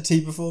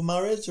 sanctity before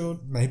marriage, or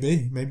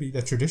maybe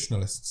they're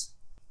traditionalists.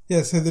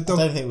 Yeah, so the dog.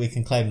 I don't think we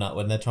can claim that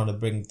when they're trying to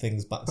bring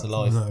things back to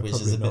life, No, which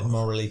is a bit not.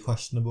 morally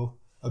questionable.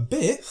 A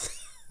bit,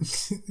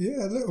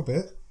 yeah, a little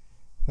bit.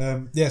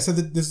 So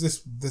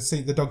the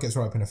scene. The dog gets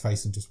right up in her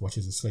face and just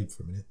watches her sleep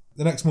for a minute.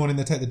 The next morning,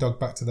 they take the dog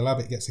back to the lab.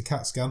 It gets a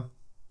CAT scan.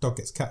 Dog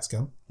gets CAT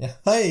scan. Yeah.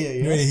 Hey,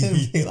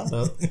 you pick that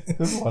up.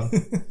 Good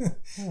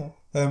one.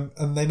 Yeah.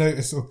 And they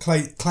notice, or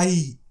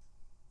Clay,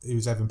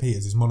 who's Evan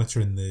Peters, is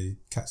monitoring the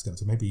CAT scan,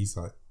 so maybe he's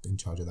like in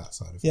charge of that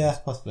side of things. Yeah,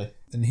 possibly.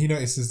 And he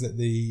notices that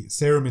the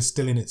serum is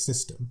still in its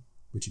system,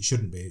 which it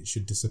shouldn't be. It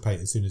should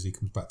dissipate as soon as he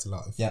comes back to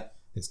life. Yeah.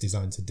 It's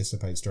designed to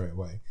dissipate straight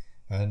away,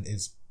 and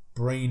its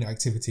brain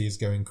activity is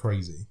going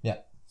crazy. Yeah.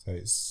 So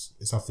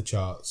it's off the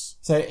charts.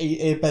 So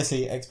he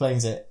basically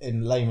explains it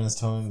in layman's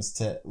terms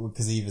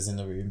because Eva's in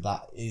the room,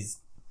 that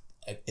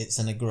it's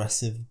an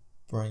aggressive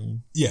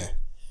brain. Yeah.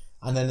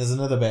 And then there's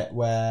another bit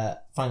where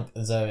Frank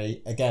and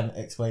Zoe again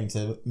explain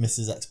to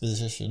Mrs.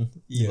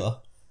 Exposition, Eva,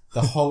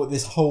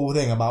 this whole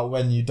thing about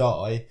when you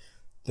die,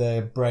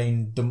 the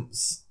brain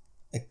dumps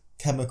a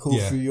chemical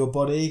through your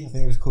body. I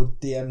think it was called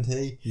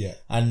DMT. Yeah.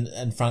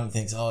 And Frank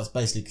thinks, it's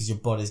basically because your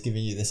body's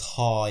giving you this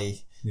high.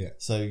 Yeah.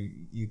 So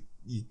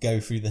you go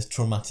through this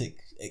traumatic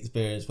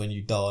experience when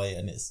you die,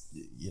 and it's,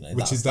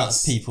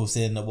 that's people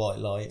seeing the white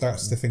light.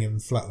 That's the thing in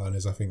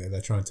Flatliners, I think, that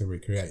they're trying to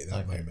recreate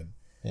that moment.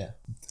 Yeah.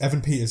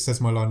 Evan Peters says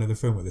my line of the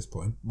film at this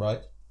point.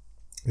 Right.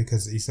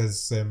 Because he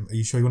says, are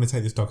you sure you want to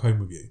take this dog home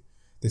with you?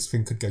 This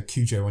thing could go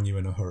Cujo on you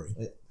in a hurry.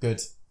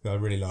 Good. I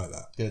really like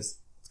that. Good.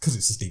 Because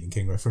it's a Stephen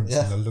King reference,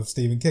 and I love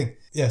Stephen King.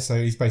 Yeah, so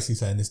he's basically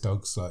saying this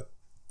dog's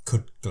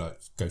could go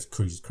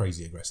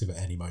crazy aggressive at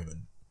any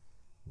moment,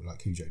 like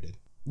Cujo did.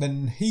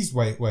 Then he's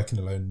working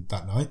alone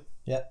that night.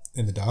 Yeah.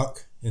 In the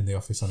dark, in the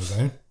office on his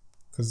own,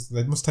 because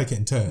they must take it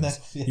in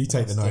turns. You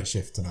take the night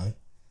shift tonight.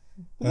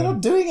 But they're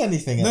not doing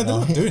anything. No, they're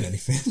not doing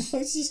anything.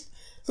 It's just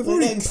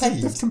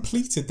they've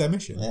completed their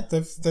mission. Yeah.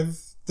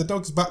 The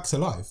dog's back to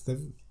life.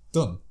 They've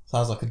done.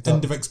 Sounds like a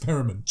end of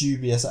experiment.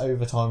 Dubious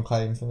overtime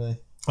claim for me.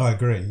 I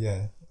agree.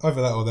 Yeah,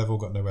 either that or they've all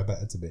got nowhere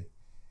better to be.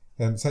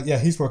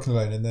 He's working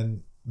alone, and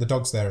then the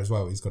dog's there as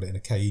well. He's got it in a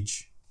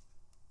cage,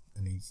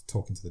 and he's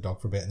talking to the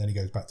dog for a bit, and then he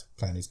goes back to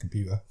playing his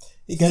computer.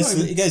 He goes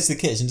to the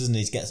kitchen, doesn't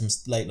he, to get some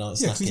late night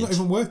snackage? Yeah, he's not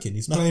even working.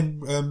 He's playing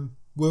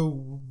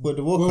World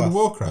of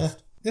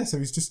Warcraft. Yeah, so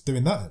he's just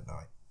doing that at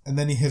night. And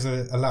then he hears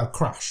a loud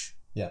crash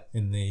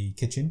in the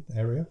kitchen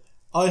area.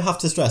 I have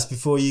to stress,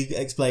 before you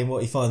explain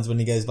what he finds when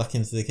he goes back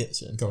into the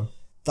kitchen, go on,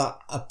 that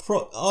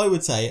I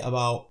would say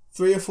about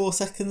 3 or 4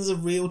 seconds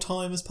of real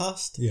time has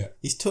passed. Yeah.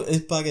 He's took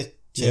his bag of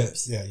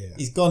chips. Yeah.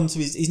 He's gone to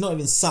he's not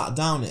even sat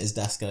down at his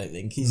desk, I don't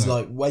think. He's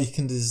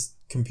wakened his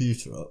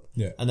computer up.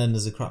 Yeah. And then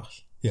there's a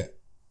crash. Yeah.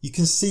 You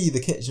can see the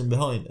kitchen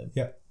behind him.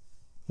 Yeah.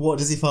 What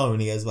does he find when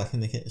he goes back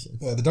in the kitchen?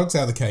 The dog's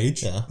out of the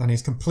cage, and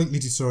he's completely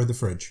destroyed the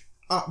fridge.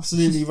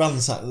 Absolutely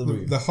ransacked the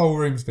room. The whole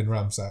room's been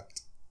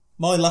ransacked.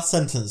 My last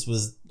sentence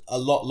was a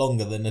lot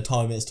longer than the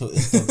time it's took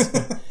this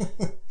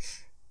dog.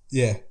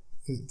 Yeah,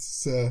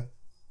 it's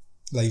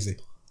lazy.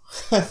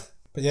 But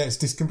yeah, it's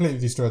just completely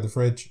destroyed the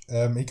fridge.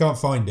 He can't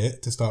find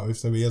it to start with,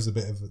 so there's a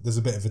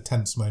bit of a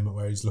tense moment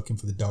where he's looking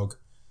for the dog,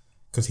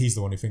 because he's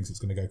the one who thinks it's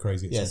going to go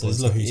crazy. So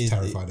he's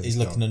terrified of his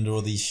dog. Looking under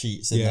all these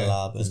sheets in the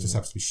lab. There just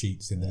happens to be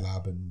sheets in the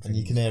lab, and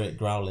you can hear it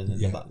growling in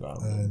the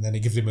background. And then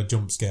it gives him a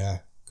jump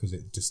scare because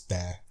it's just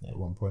there at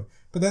one point.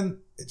 But then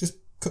it just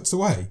cuts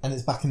away, and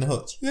it's back in the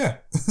hutch. Yeah,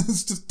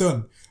 it's just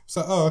done. It's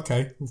like, oh,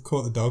 okay, we've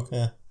caught the dog.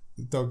 Yeah,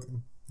 the dog.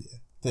 Yeah,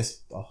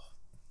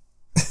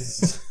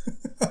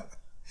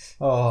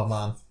 oh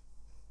man.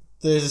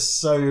 I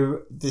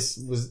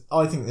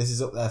think this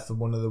is up there for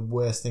one of the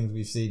worst things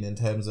we've seen in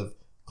terms of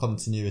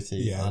continuity.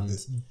 Yeah, and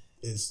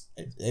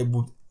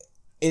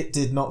it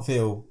did not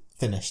feel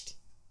finished.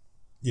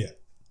 Yeah,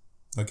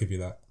 I'll give you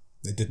that.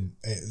 It didn't.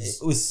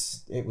 It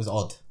was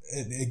odd.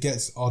 It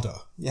gets odder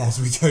Yeah. as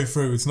we go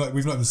through. We've not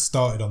even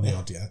started on the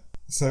odd yet.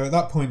 So at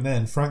that point,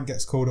 then Frank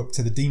gets called up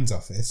to the dean's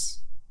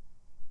office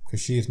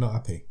because she is not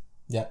happy.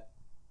 Yeah.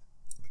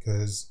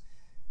 Because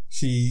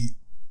she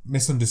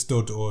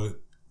misunderstood or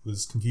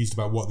was confused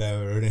about what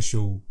their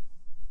initial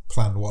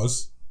plan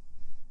was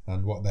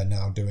and what they're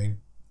now doing.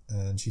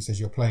 And she says,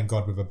 "You're playing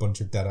God with a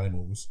bunch of dead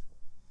animals."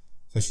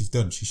 So she's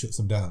done. She shuts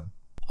them down.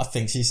 I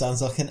think she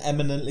sounds like an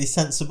eminently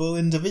sensible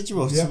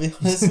individual, to be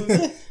honest with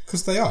you.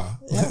 Because they are.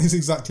 Yeah. That is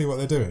exactly what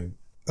they're doing.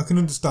 I can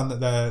understand that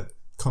their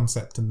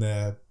concept and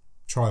their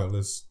trial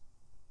has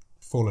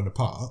fallen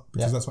apart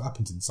because that's what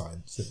happens in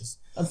science.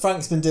 And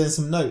Frank's been doing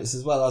some notes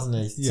as well, hasn't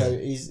he? Yeah. So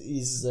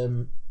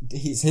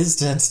it's his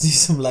turn to do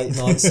some late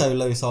night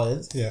solo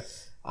science. Yeah.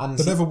 And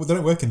they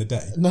don't work in the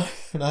day. No.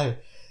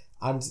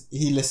 And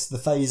he lists the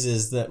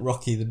phases that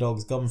Rocky the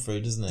dog's gone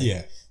through, doesn't he?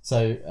 Yeah.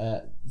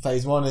 So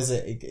phase 1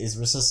 it is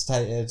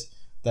resuscitated.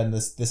 Then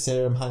the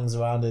serum hangs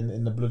around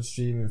in the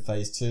bloodstream in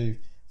phase 2.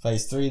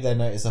 Phase 3, they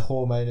notice a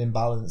hormone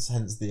imbalance,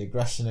 hence the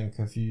aggression and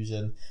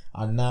confusion.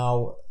 And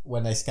now,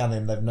 when they scan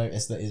him, they've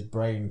noticed that his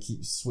brain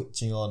keeps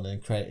switching on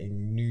and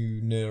creating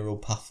new neural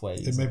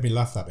pathways. It made me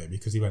laugh that bit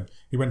because he went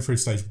through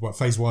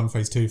phase 1,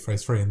 phase 2,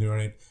 phase 3, and they were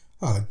like,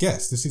 "Oh, I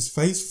guess this is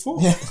phase 4."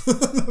 Yeah.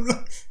 I'm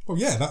like, well,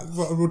 yeah, that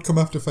would come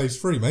after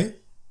phase 3, mate.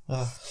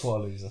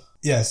 What a loser.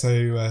 Yeah, so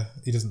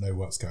he doesn't know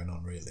what's going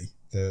on really.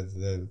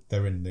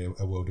 They're in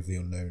a world of the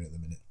unknown at the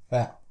minute.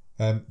 Yeah.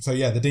 So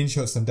yeah, the dean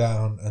shuts them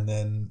down, and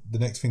then the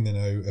next thing they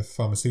know, a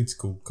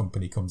pharmaceutical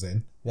company comes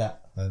in. Yeah.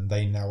 And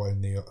they now own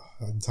the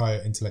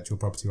entire intellectual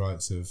property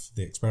rights of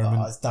the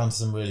experiment. It's down to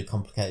some really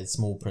complicated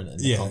small print in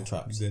the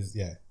contract.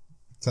 Yeah.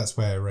 So that's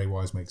where Ray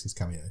Wise makes his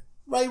cameo.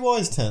 Ray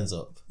Wise turns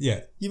up. Yeah.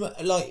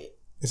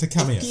 It's a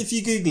cameo. If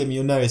you Google him,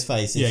 you'll know his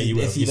face.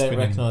 If you don't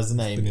recognise the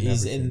name,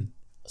 he's in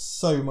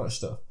so much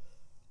stuff.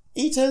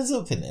 He turns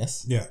up in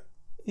this. Yeah.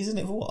 He's in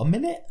it for what, a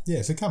minute? Yeah,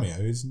 it's a cameo.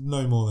 It's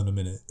no more than a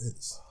minute.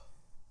 It's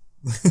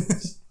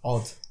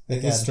odd.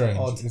 It is strange.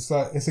 Odd. It's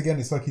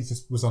like he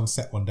just was on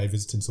set one day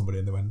visiting somebody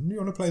and they went, "You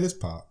want to play this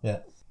part?" Yeah.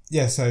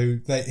 Yeah, so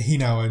he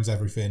now owns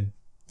everything.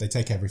 They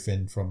take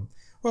everything from...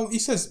 Well, he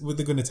says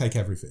they're going to take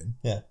everything.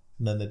 Yeah,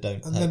 and then they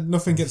don't. And then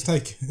nothing gets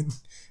taken.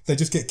 They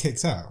just get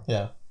kicked out.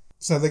 Yeah.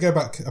 So they go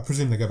back... I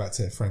presume they go back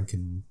to Frank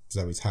and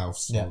Zoe's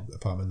house or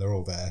apartment. They're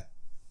all there.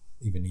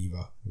 Even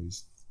Eva,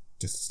 who's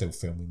just still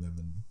filming them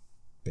and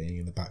being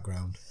in the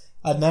background.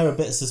 And they're a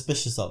bit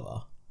suspicious of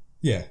her.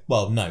 Yeah.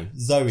 Well, no.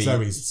 Zoe's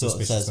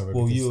sort of says,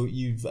 "Well,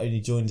 you've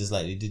only joined us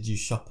lately. Did you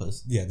shop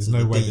us?" Yeah, there's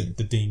no way that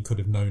the dean could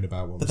have known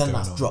about what was going on. But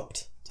then that's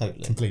dropped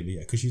totally. Completely,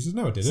 yeah. Because she says,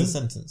 "No, I didn't." It's a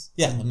sentence.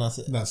 Yeah, and that's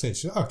it. And that's it.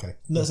 She's like, okay.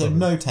 So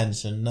no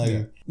tension,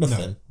 nothing.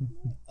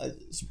 No.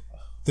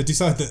 They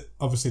decide that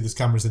obviously there's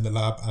cameras in the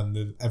lab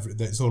and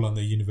it's all on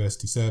the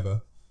university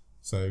server.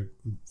 So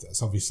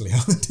that's obviously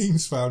how the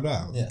team's found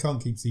out. Yeah. You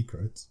can't keep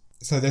secrets.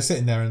 So they're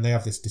sitting there and they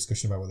have this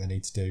discussion about what they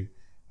need to do.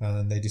 And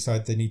then they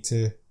decide they need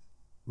to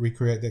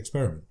recreate the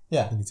experiment.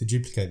 Yeah. They need to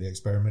duplicate the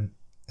experiment.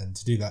 And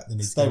to do that,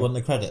 they want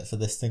the credit for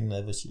this thing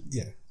they've achieved.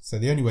 Yeah. So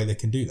the only way they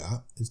can do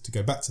that is to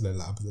go back to their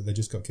lab that they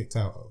just got kicked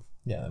out of.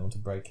 Yeah, they want to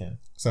break in.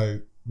 So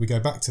we go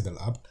back to the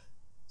lab.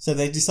 So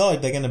they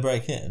decide they're going to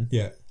break in.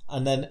 Yeah.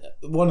 And then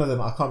one of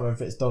them, I can't remember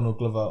if it's Donald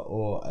Glover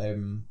or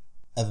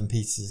Evan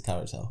Peters'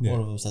 character. Yeah.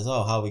 One of them says,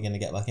 "Oh, how are we going to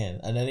get back in?"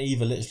 And then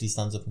Eva literally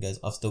stands up and goes,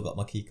 "I've still got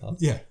my key card."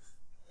 Yeah.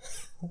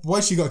 Why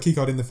has she got a key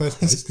card in the first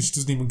place? Because she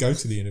doesn't even go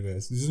to the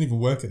university. She doesn't even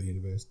work at the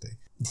university.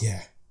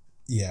 Yeah.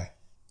 Yeah.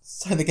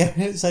 So they go.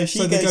 So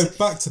they go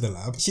back to the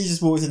lab. She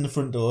just walks in the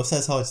front door,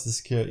 says hi to the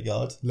security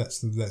guard, lets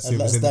see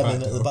what's in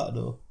the back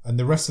door. And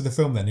the rest of the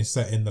film then is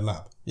set in the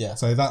lab. Yeah.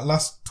 So that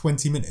last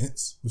 20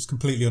 minutes was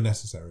completely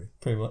unnecessary.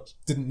 Pretty much.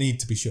 Didn't need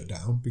to be shut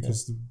down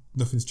because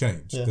nothing's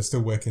changed. Yeah. They're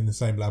still working in the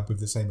same lab with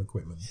the same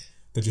equipment.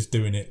 They're just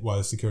doing it while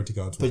the security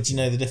guards. But do you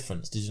know the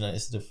difference? Did you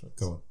notice the difference?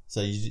 Go on.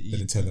 So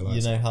you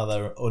know how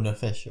they're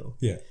unofficial.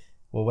 Yeah.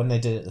 Well, when they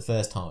did it the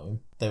first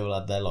time, they all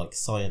had their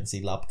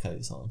sciencey lab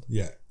coats on.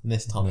 Yeah. And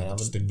this time they haven't.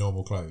 Just in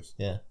normal clothes.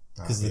 Yeah.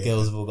 Because the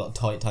girls have all got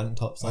tight tank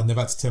tops on. And they've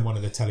had to turn one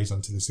of the tellies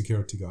onto the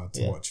security guard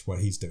to watch what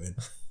he's doing.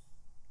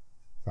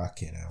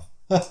 Fucking hell.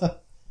 So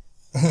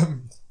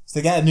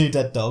they get a new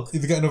dead dog.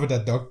 They get another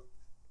dead dog.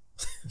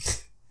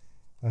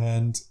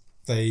 And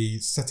they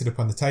set it up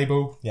on the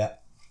table. Yeah.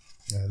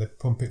 They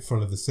pump it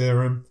full of the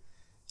serum.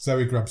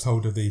 Zoe grabs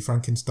hold of the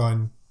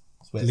Frankenstein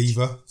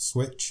lever,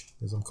 switch,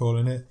 as I'm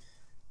calling it.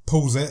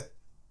 Pulls it.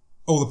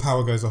 All the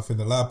power goes off in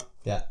the lab.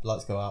 Yeah,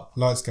 lights go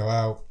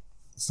out.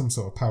 Some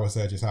sort of power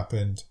surge has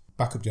happened.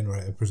 Backup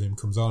generator, I presume,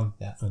 comes on.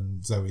 Yeah.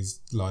 And Zoe's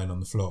lying on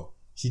the floor.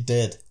 She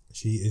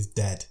is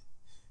dead.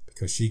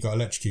 Because she got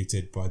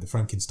electrocuted by the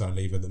Frankenstein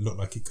lever that looked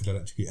like it could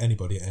electrocute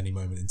anybody at any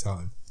moment in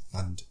time.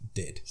 And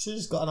did. She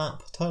just got an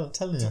app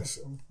telling you.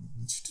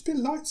 She's just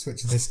been light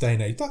switch in this day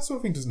and age. That sort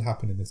of thing doesn't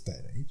happen in this day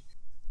and age.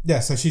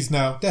 so she's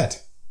now dead.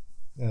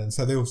 And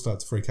so they all start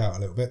to freak out a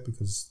little bit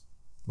because,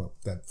 well,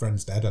 their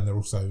friend's dead and they're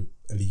also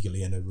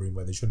illegally in a room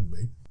where they shouldn't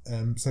be.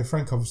 So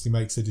Frank obviously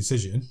makes a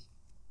decision.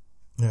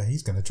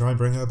 He's going to try and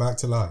bring her back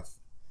to life.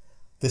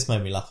 This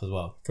made me laugh as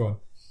well. Go on.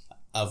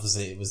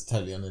 Obviously, it was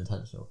totally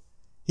unintentional.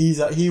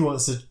 He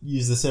wants to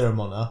use the serum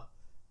on her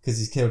because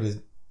he's killed his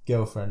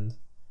girlfriend,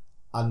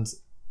 and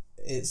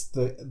it's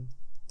the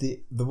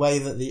way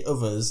that the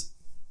others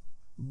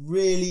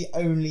really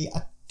only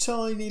a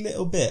tiny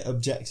little bit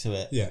object to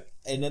it. Yeah.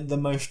 In the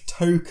most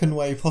token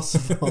way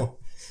possible.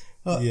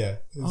 Yeah.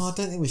 I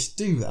don't think we should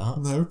do that.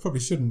 No, we probably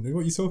shouldn't.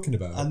 What are you talking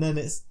about? And then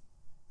it's...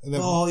 And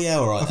then, all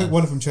right. I think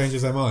one of them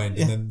changes their mind,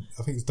 and then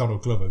I think it's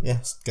Donald Glover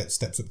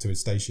steps up to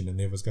his station, and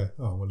the others go,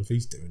 "Oh, well, if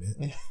he's doing it,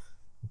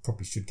 we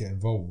probably should get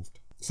involved."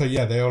 So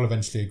yeah, they all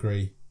eventually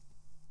agree.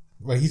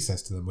 Well, he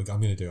says to them, "I'm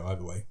going to do it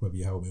either way, whether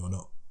you help me or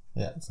not."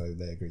 Yeah. So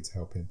they agree to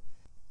help him.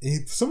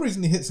 For some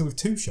reason, he hits her with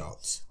 2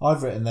 shots.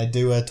 I've written they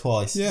do her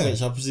twice,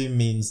 which I presume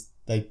means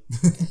they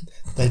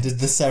did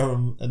the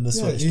serum and the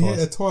switch he twice. hit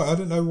her twice. I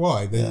don't know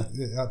why.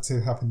 It had to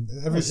happen.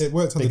 It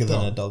worked on the dog. Bigger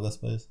than a dog, I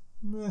suppose.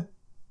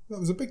 That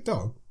was a big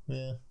dog.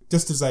 Yeah.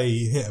 Just as they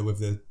hit her with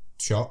the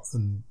shot,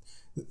 and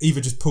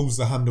Eva just pulls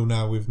the handle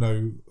now with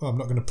no... Oh, I'm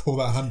not going to pull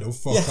that handle.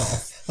 Fuck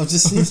off. I'm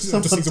just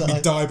going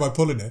to die by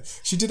pulling it.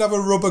 She did have a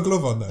rubber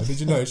glove on though.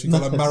 Did you know? She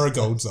got like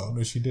marigolds on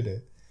as she did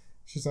it.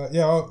 She's like,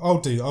 yeah, I'll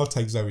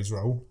take Zoe's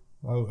role.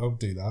 I'll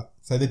do that.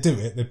 So they do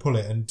it. They pull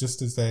it, and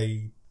just as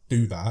they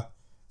do that,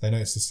 they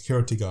notice the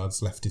security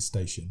guard's left his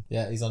station.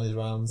 Yeah, he's on his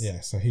rounds. Yeah,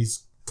 so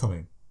he's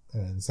coming,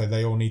 and so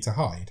they all need to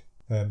hide.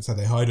 So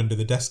they hide under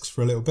the desks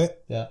for a little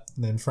bit. Yeah.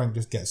 And then Frank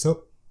just gets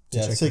up.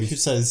 So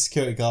the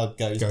security guard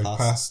goes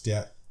past.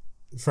 Yeah.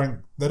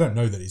 Frank, they don't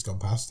know that he's gone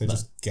past. They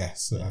just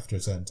guess that after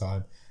a certain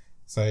time.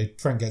 So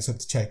Frank gets up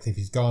to check if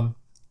he's gone,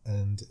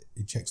 and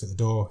he checks at the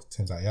door.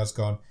 Turns out he has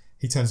gone.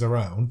 He turns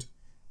around,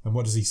 and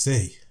what does he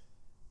see?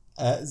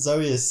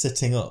 Zoe is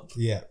sitting up.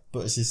 Yeah.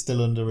 But she's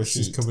still under a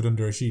sheet. She's covered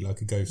under a sheet like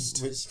a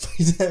ghost. Which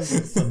made it a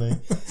bit funny.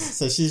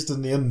 So she's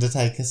done the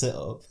Undertaker sit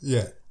up.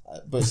 Yeah.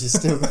 But she's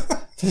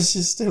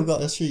still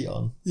got a sheet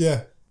on.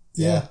 Yeah.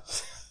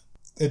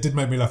 It did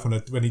make me laugh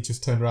when he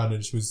just turned around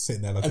and she was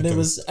sitting there like a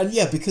ghost.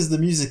 Because the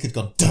music had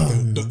gone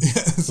dun.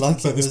 It's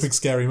like this big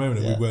scary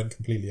moment that we weren't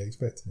completely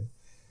expecting.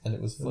 And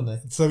it was funny.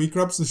 So he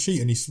grabs the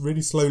sheet and he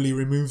really slowly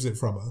removes it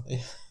from her. Yeah.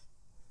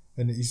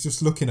 And he's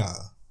just looking at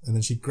her, and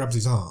then she grabs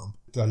his arm.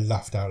 I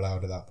laughed out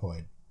loud at that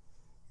point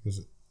because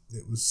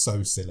it was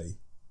so silly.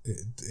 It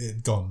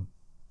had gone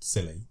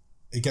silly.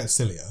 It gets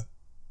sillier,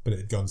 but it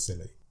had gone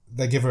silly.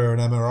 They give her an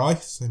MRI,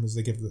 same as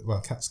they give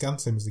CAT scan,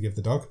 same as they give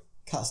the dog.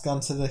 CAT scan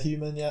to the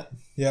human, yeah.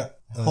 Yeah.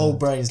 Whole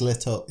brain's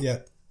lit up. Yeah.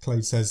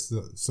 Clay says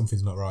that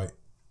something's not right.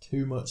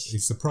 Too much.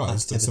 He's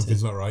surprised that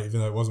something's not right,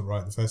 even though it wasn't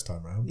right the first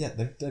time round. Yeah,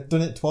 they've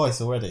done it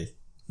twice already.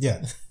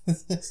 Yeah.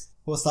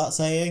 What's that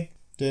saying?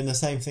 Doing the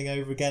same thing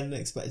over again,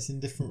 expecting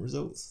different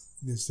results.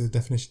 It's the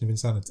definition of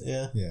insanity.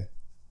 Yeah. Yeah.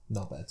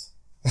 Not bad.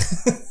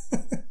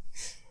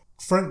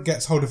 Frank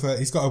gets hold of her.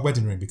 He's got a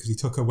wedding ring because he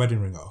took her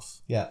wedding ring off.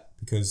 Yeah.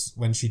 Because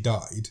when she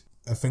died,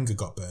 her finger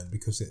got burned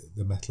because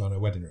the metal on her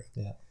wedding ring.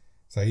 Yeah.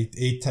 So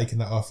he'd taken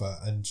that off her,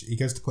 and he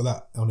goes to put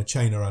that on a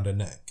chain around her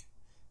neck.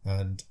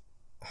 And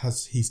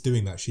as he's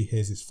doing that, she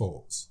hears his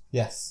thoughts.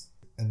 Yes.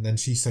 And then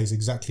she says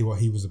exactly what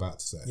he was about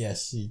to say. Yeah,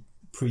 she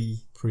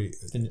I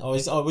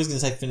was going to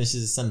say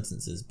finishes his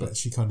sentences, but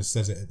she kind of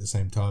says it at the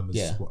same time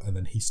as and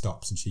then he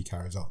stops and she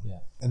carries on. Yeah.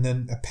 And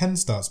then a pen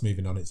starts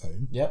moving on its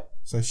own. Yep.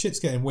 So shit's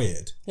getting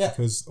weird. Yeah.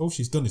 Because all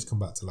she's done is come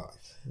back to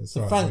life.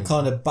 So Frank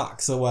kind of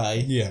backs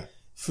away. Yeah.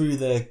 Through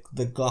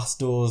the glass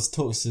doors,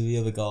 talks to the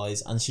other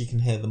guys, and she can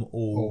hear them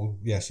all.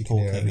 She can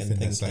hear everything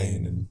they're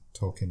saying and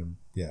talking, and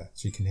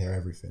she can hear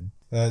everything.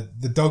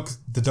 The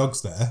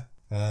dog's there,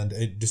 and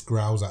it just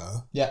growls at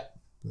her. Yeah.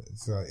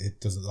 So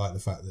it doesn't like the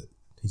fact that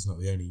he's not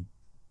the only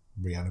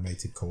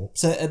reanimated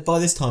corpse. So by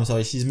this time,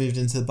 she's moved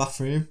into the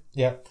bathroom.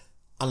 Yep.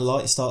 And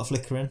lights start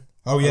flickering.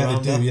 Oh yeah,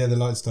 they do. Her. Yeah, the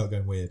lights start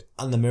going weird.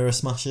 And the mirror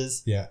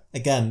smashes. Yeah.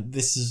 Again,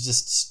 this is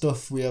just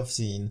stuff we have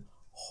seen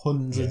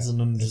hundreds and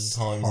hundreds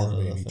of times.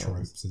 Horribly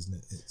tropes, isn't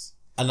it?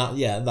 And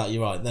that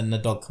you're right. Then the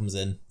dog comes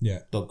in. Yeah.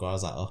 Dog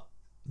growls at her.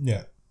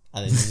 Yeah.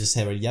 And then you just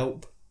hear a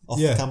yelp off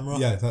the camera.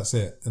 Yeah, that's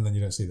it. And then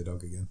you don't see the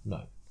dog again.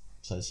 No.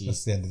 So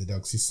that's the end of the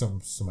dog. She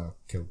somehow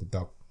killed the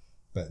dog.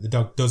 But the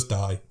dog does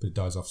die, but it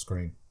dies off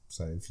screen.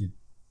 So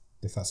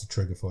if that's a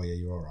trigger for you,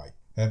 you're all right.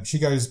 She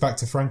goes back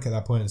to Frank at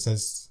that point and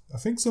says, I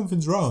think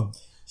something's wrong.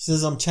 She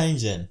says, I'm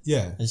changing.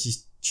 Yeah. And she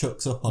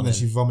chucks up on him. And then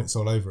she vomits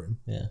all over him.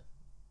 Yeah.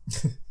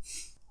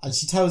 And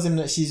she tells him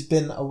that she's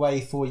been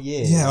away for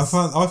years. Yeah, I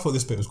thought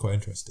this bit was quite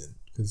interesting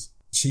because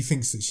she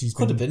thinks that she's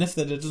could have been if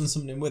they'd have done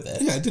something with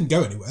it. Yeah, it didn't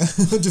go anywhere.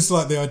 Just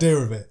like the idea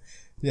of it.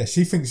 Yeah,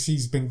 she thinks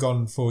she's been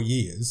gone for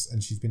years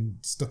and she's been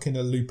stuck in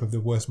a loop of the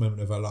worst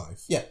moment of her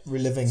life. Yeah,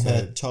 reliving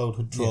her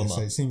childhood trauma. Yeah,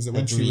 so it seems that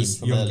when she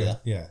was younger,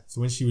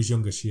 so when she was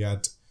younger, she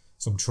had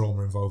some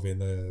trauma involving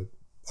the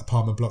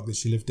apartment block that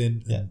she lived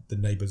in, and the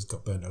neighbours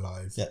got burnt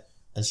alive. Yeah,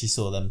 and she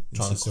saw them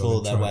trying to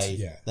claw their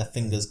way, their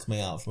fingers coming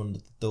out from under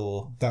the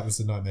door. That was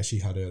the nightmare she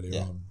had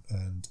earlier on,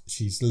 and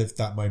she's lived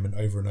that moment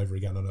over and over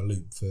again on a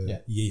loop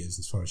for years,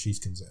 as far as she's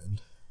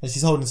concerned. And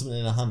she's holding something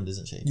in her hand,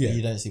 isn't she? Yeah. But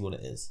you don't see what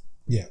it is.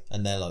 Yeah.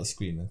 And they're like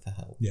screaming for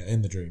help. Yeah,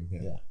 in the dream.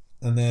 Yeah.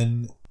 And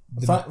then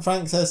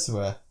Frank says to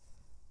her,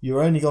 "You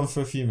were only gone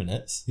for a few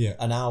minutes. Yeah.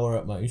 An hour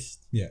at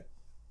most." Yeah.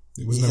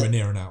 It was nowhere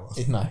near an hour.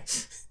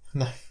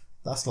 No.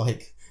 That's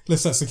like...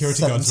 Unless that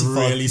security guard's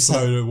really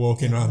slow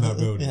walking around that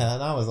building. Yeah,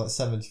 an hour's like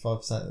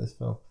 75% of this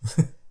film.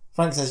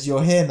 Frank says,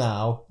 "You're here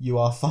now. You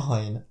are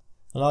fine."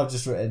 And I've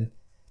just written,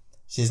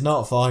 "She's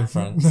not fine,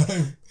 Frank."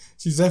 No,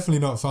 she's definitely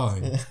not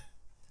fine.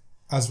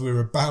 As we're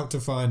about to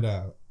find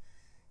out.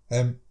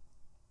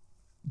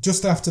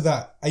 Just after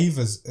that,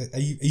 Eva's...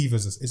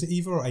 Is it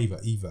Eva or Ava?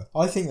 Eva.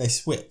 I think they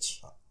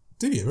switch.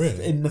 Do you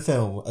really? In the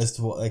film as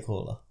to what they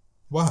call her.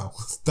 Wow,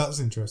 that's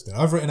interesting.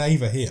 I've written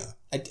Ava here.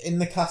 In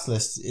the cast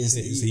list, it's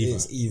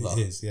Eva. It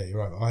is, yeah, you're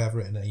right. I have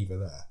written Eva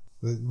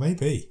there.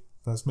 Maybe.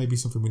 That's maybe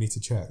something we need to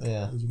check.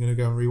 Yeah. Are you going to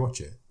go and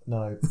rewatch it?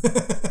 No.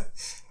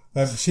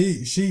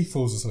 She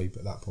falls asleep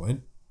at that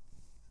point.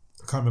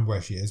 I can't remember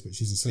where she is, but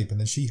she's asleep, and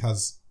then she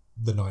has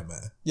the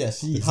nightmare. Yeah,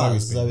 she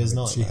has Zoe's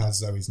nightmare. She has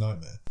Zoe's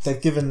nightmare.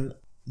 They've given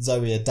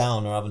Zoe a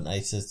downer, haven't they,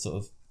 to sort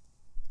of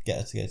get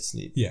her to go to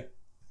sleep. Yeah.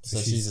 So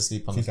she's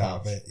asleep on the couch.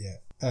 Out of it, yeah.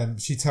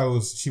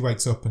 She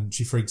wakes up and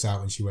she freaks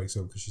out when she wakes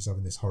up because she's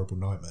having this horrible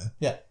nightmare.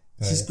 Yeah.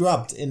 She's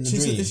grabbed in the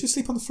dream. Is she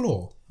asleep on the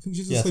floor? I think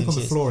she's asleep on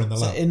the floor in the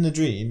lab. So in the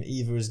dream,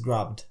 Eva is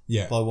grabbed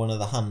by one of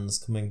the hands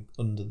coming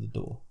under the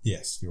door.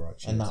 Yes, you're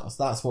right. And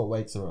that's what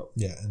wakes her up.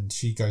 Yeah, and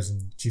she goes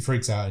and she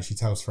freaks out and she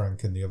tells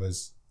Frank and the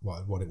others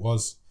what it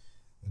was.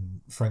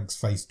 And Frank's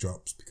face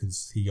drops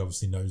because he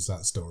obviously knows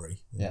that story.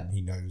 And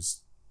he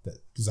knows that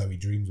Zoe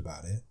dreams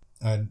about it.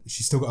 And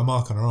she's still got a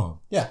mark on her arm.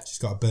 Yeah. She's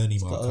got a Bernie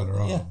mark on her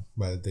arm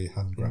where the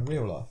hand grabbed her. In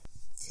real life.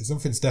 So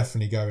something's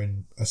definitely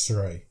going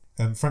astray.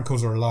 Frank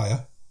calls her a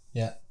liar.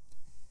 Yeah.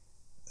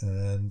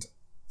 And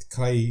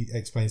Clay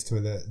explains to her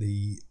that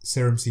the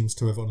serum seems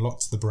to have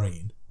unlocked the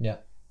brain. Yeah.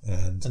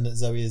 And that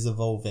Zoe is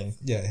evolving.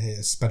 Yeah, it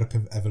has sped up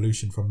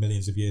evolution from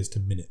millions of years to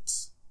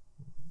minutes.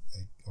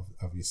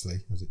 Obviously,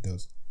 as it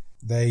does.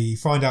 They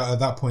find out at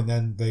that point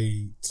then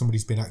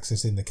somebody's been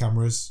accessing the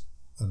cameras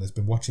and has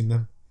been watching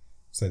them.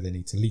 So they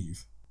need to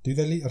leave. Do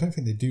they leave? I don't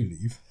think they do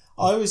leave.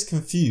 I was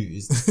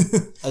confused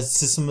as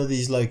to some of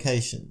these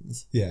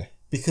locations. Yeah.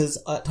 Because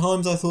at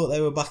times I thought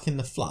they were back in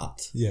the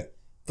flat. Yeah.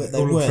 But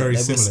they weren't.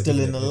 They were still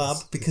in the lab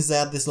because they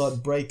had this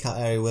like breakout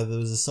area where there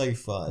was a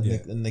sofa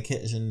in the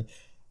kitchen.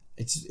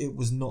 It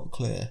was not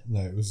clear.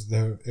 No, it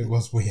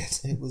was weird.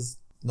 It was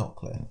not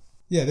clear.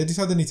 Yeah, they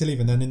decide they need to leave,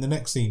 and then in the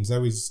next scene,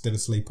 Zoe's still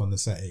asleep on the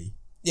settee.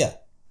 Yeah.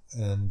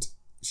 And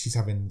she's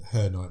having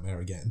her nightmare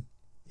again.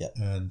 Yeah.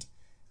 And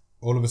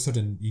all of a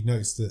sudden, you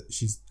notice that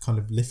she's kind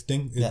of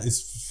lifting.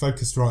 It's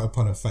focused right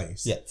upon her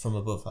face. Yeah, from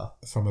above her.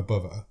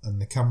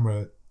 And the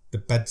camera, the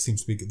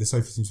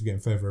sofa seems to be getting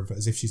further,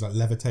 as if she's like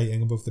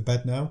levitating above the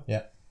bed now.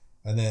 Yeah.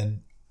 And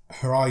then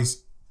her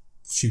eyes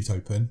shoot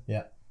open.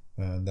 Yeah.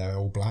 And they're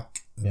all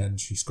black. And then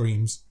she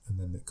screams, and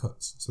then it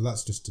cuts. So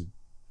that's just a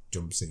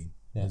jump scene.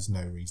 Yeah. There's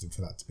no reason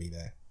for that to be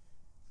there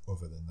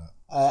other than that.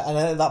 And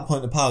at that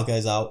point, the power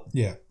goes out.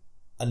 Yeah.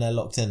 And they're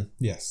locked in.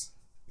 Yes.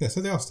 Yeah, so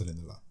they are still in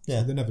the lab.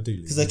 Yeah. So they never do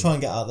leave. Because they try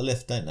and get out of the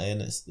lift, don't they?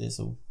 And it's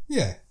all...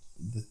 Yeah.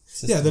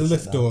 The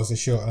lift doors are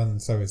shut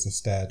and so is the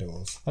stair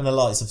doors. And the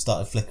lights have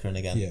started flickering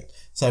again. Yeah.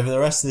 So for the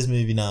rest of this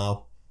movie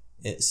now,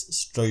 it's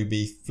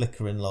stroby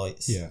flickering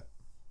lights. Yeah.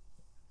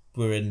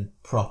 We're in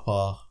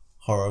proper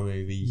horror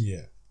movie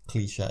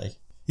cliche.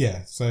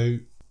 Yeah, so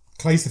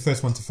Clay's the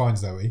first one to find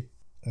Zoe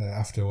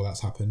after all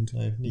that's happened.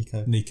 No,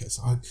 Nico.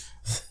 So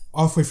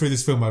halfway through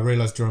this film, I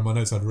realised during my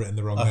notes I'd written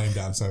the wrong name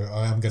down, so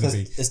I am going to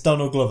be... It's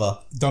Donald Glover.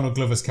 Donald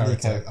Glover's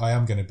character. Nico. I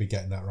am going to be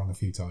getting that wrong a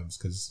few times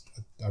because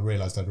I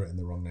realised I'd written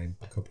the wrong name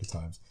a couple of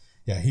times.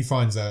 Yeah, he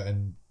finds her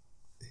and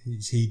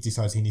he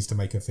decides he needs to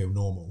make her feel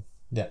normal.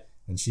 Yeah.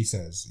 And she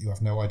says, "You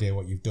have no idea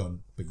what you've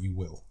done, but you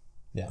will."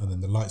 Yeah. And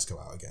then the lights go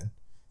out again.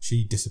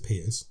 She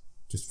disappears,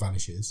 just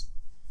vanishes.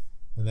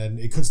 And then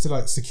it cuts to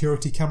like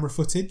security camera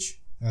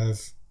footage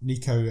of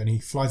Nico, and he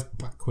flies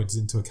backwards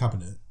into a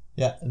cabinet.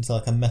 Yeah, into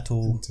like a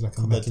metal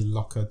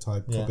locker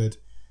type cupboard.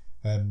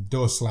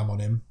 Doors slam on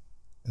him,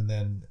 and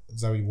then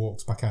Zoe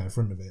walks back out in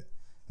front of it,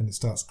 and it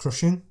starts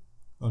crushing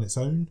on its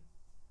own,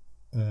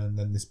 and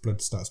then this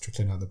blood starts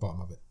trickling out the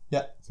bottom of it.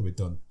 Yeah. So we're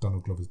done.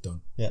 Donald Glover's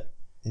done. Yeah,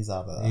 he's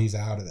out of there. He's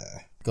out of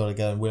there. Got to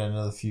go and win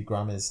another few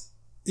Grammys.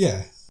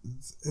 Yeah,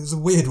 it was a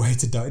weird way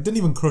to die. It didn't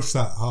even crush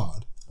that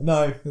hard.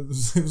 No, it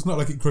was not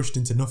like it crushed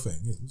into nothing.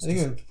 I think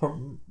it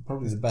was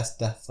probably the best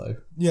death though.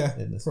 Yeah,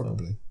 in this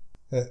probably.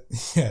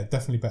 Yeah,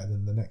 definitely better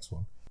than the next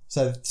one.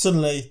 So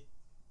suddenly,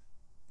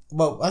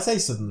 well, I say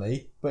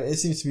suddenly, but it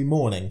seems to be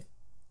morning.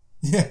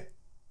 Yeah,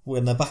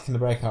 when they're back in the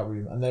breakout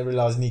room and they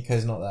realise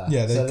Nico's not there.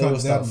 Yeah, they all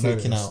start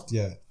freaking out.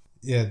 Yeah.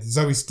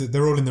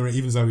 They're all in the room.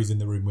 Even Zoe's in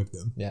the room with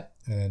them. Yeah,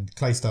 and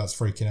Clay starts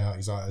freaking out.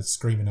 He's like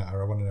screaming at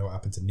her. I want to know what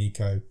happened to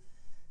Nico.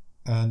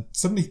 And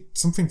suddenly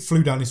something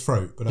flew down his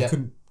throat, but I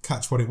couldn't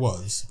catch what it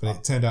was. But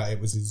it turned out it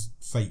was his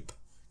vape.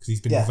 because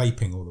he's been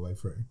vaping all the way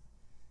through.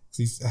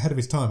 So he's ahead of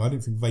his time. I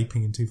didn't think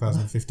vaping in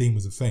 2015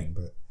 was a thing,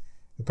 but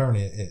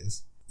apparently it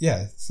is.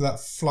 Yeah, so that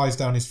flies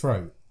down his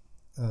throat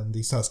and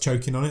he starts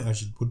choking on it,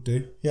 as you would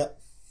do. Yeah.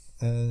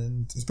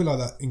 And it's a bit like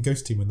that in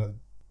Ghost Team when that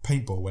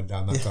paintball went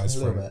down that guy's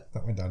throat.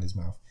 That went down his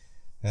mouth.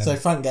 So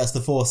Frank gets the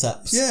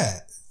forceps.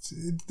 Yeah.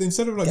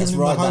 Instead of like giving him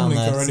the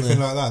Heimlich or anything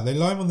like that, they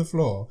lie him on the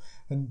floor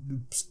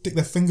and stick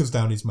their fingers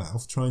down his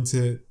mouth trying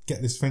to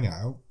get this thing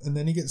out, and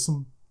then he gets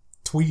some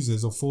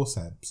tweezers or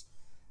forceps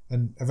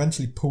and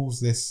eventually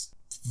pulls this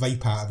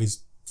vape out of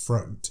his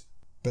throat.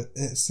 But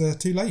it's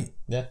too late.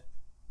 Yeah.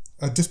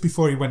 Just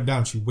before he went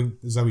down,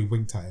 Zoe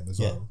winked at him as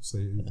well. So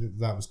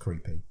that was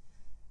creepy.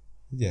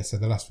 Yeah, so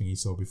the last thing he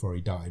saw before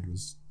he died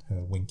was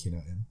her winking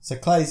at him. So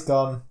Clay's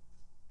gone.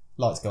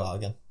 Lights go out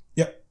again.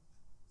 Yep.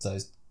 So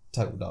it's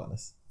total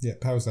darkness. Yeah,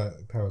 powers go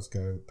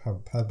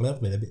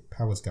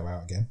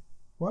out again.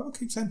 Why would I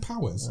keep saying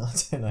powers? I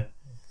don't know.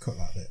 Cut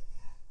that bit.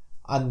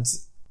 And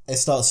it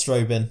starts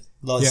strobing.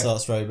 Lights start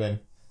strobing.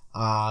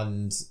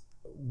 And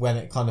when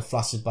it kind of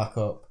flashes back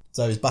up,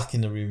 Zoe's back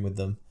in the room with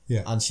them.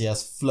 Yeah. And she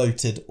has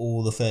floated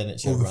all the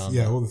furniture around.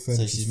 Yeah, all the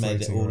furniture. So she's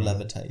made it all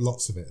levitate.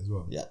 Lots of it as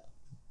well. Yeah.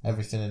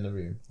 Everything in the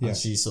room. Yeah. And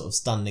she's sort of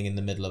standing in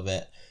the middle of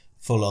it,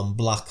 full on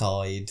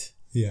black-eyed,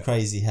 yeah,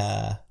 crazy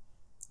hair.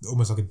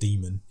 Almost like a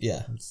demon.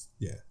 Yeah.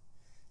 Yeah.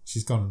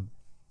 She's gone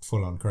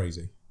full on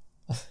crazy.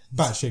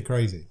 Batshit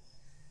crazy.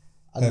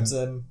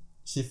 And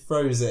she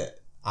throws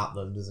it at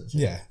them, doesn't she?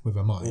 Yeah, with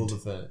her mind. All the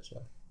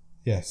furniture.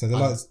 Yeah, so the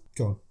lights...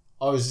 Go on.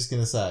 I was just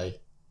going to say,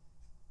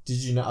 did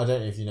you know... I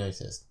don't know if you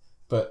noticed,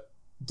 but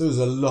there's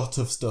a lot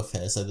of stuff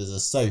here. So there's a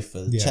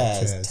sofa,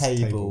 chairs,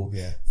 table,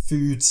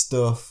 food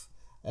stuff,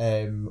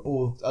 a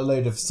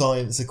load of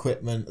science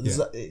equipment.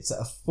 It's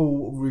a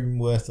full room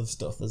worth of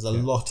stuff. There's a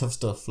lot of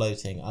stuff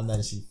floating, and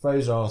then she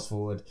throws her arms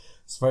forward,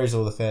 throws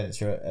all the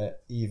furniture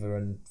at Eva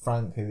and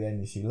Frank, who the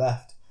only she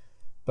left.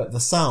 But the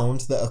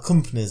sound that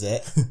accompanies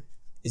it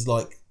is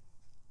like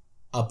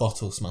a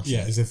bottle smashing.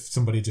 Yeah, as if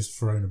somebody just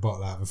thrown a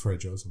bottle out of a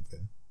fridge or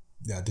something.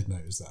 Yeah, I did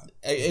notice that.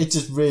 It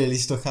just really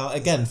stuck out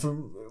again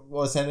from what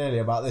I was saying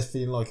earlier about this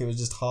feeling like it was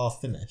just half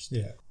finished.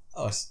 Yeah.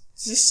 Oh, it's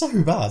just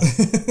so bad.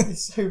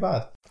 It's so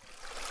bad.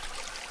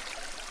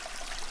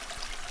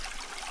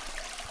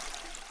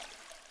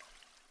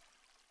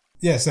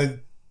 Yeah, so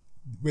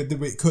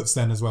it cuts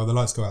then as well. The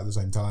lights go out at the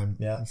same time.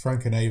 Yeah.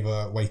 Frank and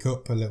Ava wake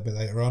up a little bit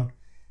later on,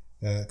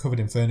 covered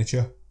in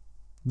furniture.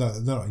 No,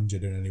 they're not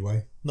injured in any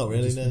way. Not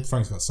really, no.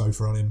 Frank's got a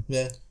sofa on him.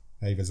 Yeah.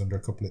 Ava's under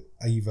a couple of...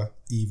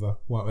 Eva,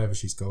 whatever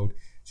she's called.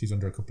 She's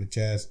under a couple of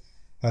chairs.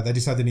 They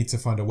decide they need to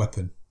find a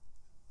weapon.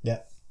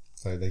 Yeah.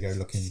 So they go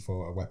looking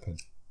for a weapon.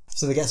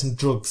 So they get some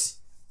drugs.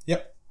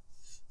 Yep.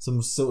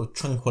 Some sort of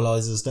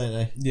tranquilizers, don't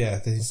they? Yeah,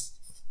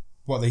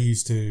 what they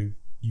use to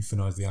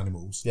euthanize the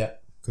animals. Yeah.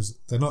 Because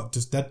they're not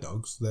just dead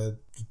dogs. There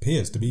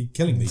appears to be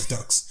killing these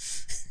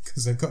ducks.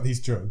 Because they've got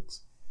these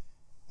drugs.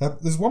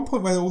 There's one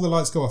point where all the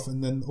lights go off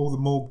and then all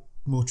the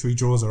mortuary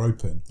drawers are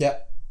open. Yeah.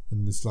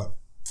 And there's like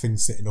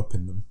things sitting up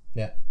in them.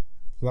 Yeah.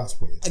 So that's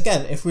weird.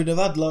 Again, if we'd have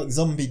had like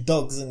zombie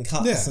dogs and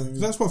cats and...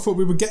 that's what I thought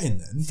we were getting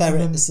then.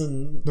 Ferrets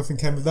and... Nothing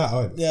came of that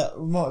either. Yeah,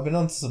 we might have been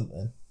onto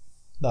something.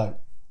 No.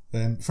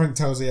 Frank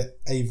tells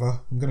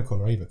Ava... I'm going to call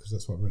her Ava because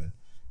that's what I've written.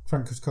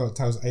 Frank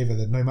tells Ava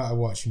that no matter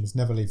what, she must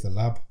never leave the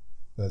lab.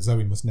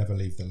 Zoe must never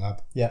leave the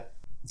lab. Yeah.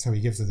 So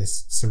he gives her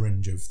this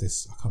syringe of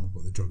this... I can't remember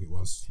what the drug it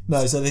was.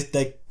 No, so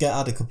they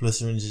had a couple of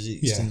syringes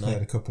each, didn't they? They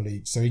had a couple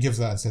each. So he gives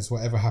her that and says,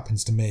 whatever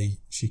happens to me,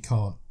 she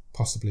can't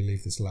possibly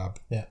leave this lab.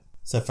 Yeah.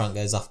 So Frank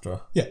goes after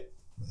her. Yeah.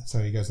 So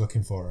he goes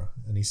looking for her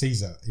and he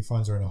sees her. He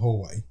finds her in a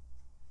hallway,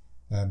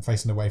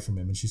 facing away from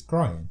him, and she's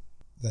crying.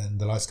 Then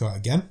the lights go out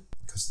again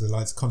because the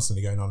lights are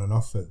constantly going on and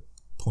off at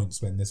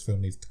points when this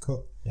film needs to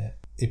cut. Yeah.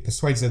 He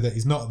persuades her that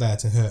he's not there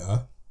to hurt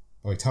her.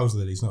 Or he tells her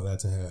that he's not there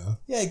to hurt her.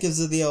 Yeah, he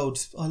gives her the old,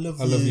 I love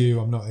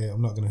you, I'm not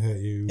going to hurt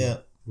you. Yeah.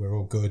 We're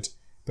all good.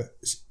 But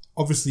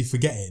obviously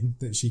forgetting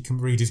that she can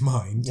read his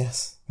mind.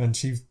 Yes. And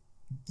she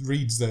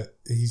reads that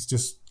he's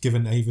just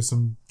given Ava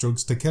some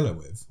drugs to kill her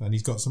with. And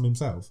he's got some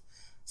himself.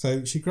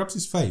 So she grabs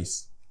his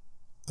face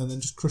and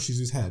then just crushes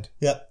his head.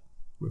 Yeah.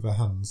 With her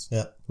hands.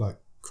 Yeah. Like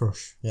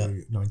Crush, yeah.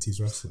 the 90s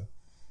wrestler.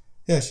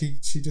 Yeah, she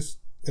just...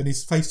 And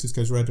his face just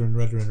goes redder and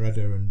redder and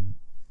redder and...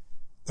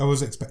 I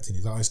was expecting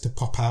his eyes to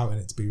pop out and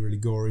it to be really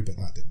gory, but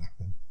that didn't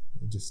happen.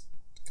 It just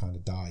kind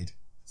of died.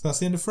 So that's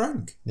the end of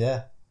Frank.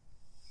 Yeah.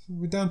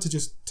 We're down to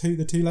just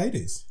the two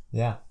ladies.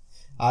 Yeah.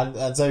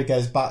 And Zoe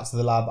goes back to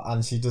the lab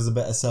and she does a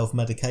bit of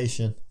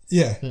self-medication.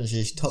 Yeah. Doesn't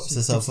she? She tops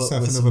herself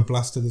up with another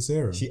blast of the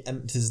serum. She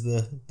empties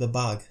the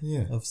bag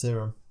of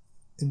serum.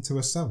 Into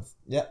herself.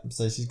 Yeah.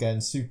 So she's going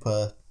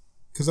super...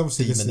 Because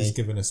obviously this has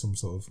given her some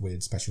sort of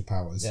weird special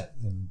powers. Yeah.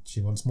 And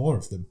she wants more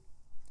of them.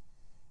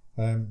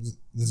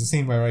 There's a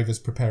scene where Ava's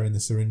preparing the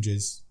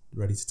syringes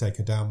ready to take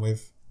her down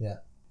with. Yeah.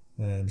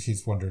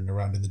 She's wandering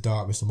around in the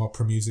dark with some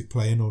opera music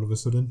playing all of a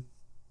sudden.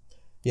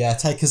 Yeah,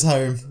 take us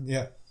home.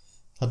 Yeah.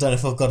 I don't know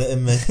if I've got it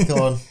in me.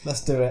 Go on,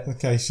 let's do it.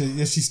 Okay,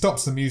 she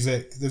stops the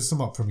music. There's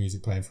some opera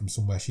music playing from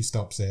somewhere. She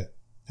stops it.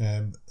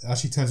 As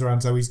she turns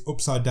around, Zoe's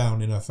upside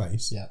down in her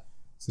face. Yeah.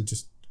 So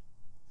just,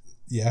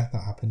 that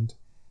happened.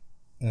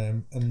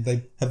 And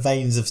her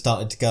veins have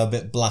started to go a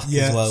bit black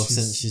as well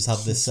since she's had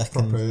this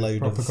second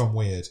load of gone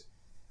weird.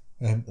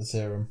 The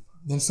serum.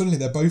 Then suddenly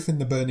they're both in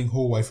the burning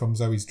hallway from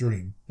Zoe's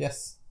dream.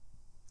 Yes.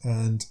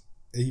 And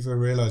Eva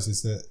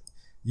realises that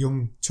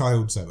young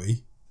child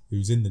Zoe,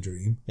 who's in the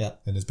dream,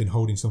 and has been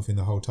holding something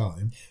the whole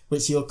time,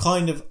 which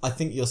I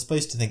think you're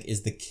supposed to think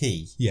is the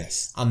key.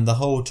 Yes. And the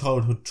whole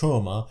childhood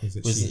trauma was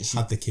that she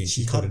had the key.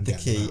 She had the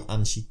key,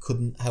 and she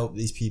couldn't help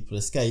these people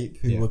escape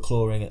who were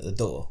clawing at the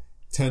door.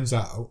 Turns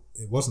out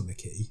it wasn't the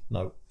key.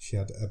 No. She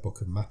had a book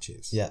of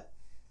matches. Yeah.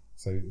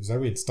 So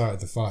Zoe had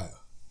started the fire.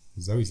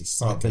 Zoe's a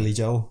psycho. Like Billy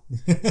Joel.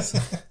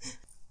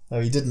 No,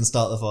 he didn't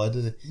start the fire,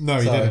 did he? No,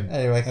 he didn't.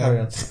 Anyway, carry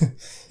on.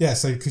 Yeah,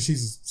 so because she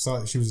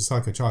was a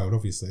psycho child,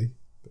 obviously,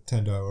 but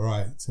turned out all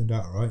right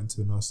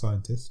into a nice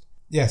scientist.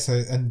 Yeah,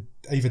 so, and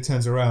Eva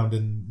turns around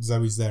and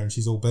Zoe's there and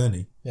she's all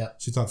burny. Yeah.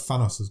 She's like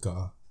Thanos has got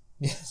her.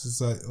 Yeah.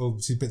 She's like,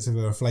 she's bits of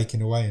her are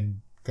flaking away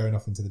and going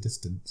off into the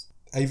distance.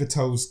 Eva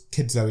tells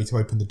Kid Zoe to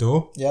open the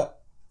door. Yeah.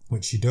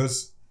 Which she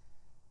does.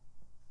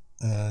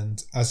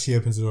 And as she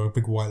opens the door, a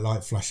big white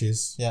light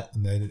flashes. Yeah.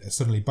 And they're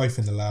suddenly both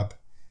in the lab.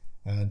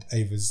 And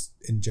Ava's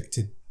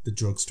injected the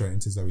drug straight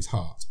into Zoe's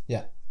heart.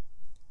 Yeah.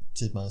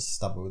 She's managed to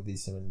stab her with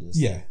these syringes.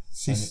 Yeah.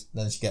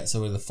 Then she gets her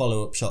with a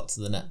follow-up shot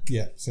to the neck.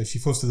 Yeah. So she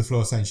falls to the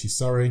floor saying she's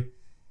sorry.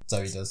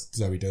 Zoe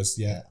does,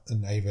 yeah.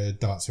 And Ava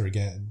darts her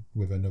again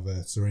with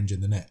another syringe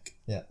in the neck.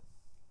 Yeah.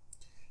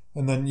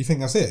 And then you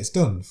think that's it. It's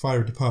done.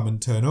 Fire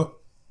department turn up.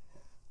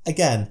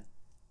 Again,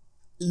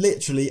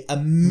 literally a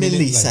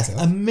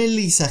millisecond.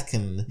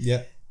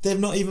 Yeah. They've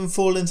not even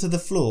fallen to the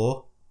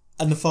floor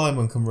and the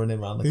firemen come running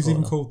around the corner. Who's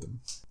even called them?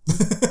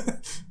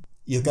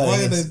 You're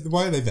going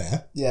why are they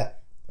there? Yeah.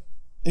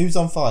 Who's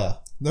on fire?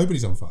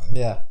 Nobody's on fire.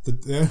 Yeah.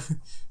 The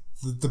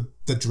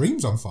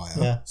dream's on fire.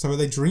 Yeah. So are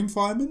they dream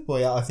firemen? Well,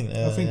 yeah, I think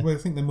they are. I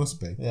think they must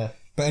be. Yeah.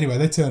 But anyway,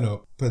 they turn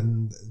up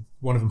and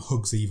one of them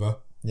hugs Eva.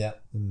 Yeah.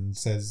 And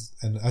says,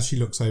 and as she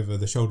looks over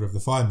the shoulder of the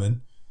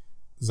fireman,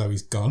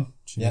 Zoe's gone.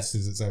 She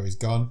notices that Zoe's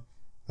gone.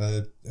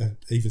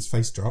 Eva's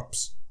face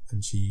drops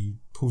and she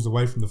pulls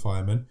away from the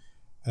fireman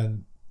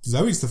and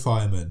Zoe's the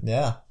fireman.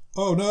 Yeah.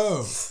 Oh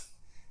no.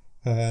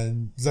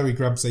 And Zoe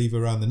grabs Eva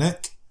around the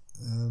neck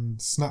and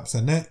snaps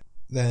her neck.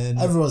 Then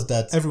everyone's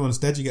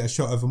dead. You get a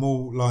shot of them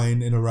all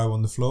lying in a row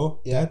on the floor,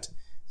 dead,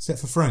 except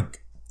for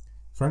Frank.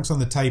 Frank's on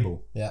the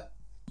table. Yeah.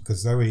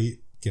 Because Zoe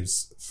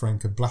gives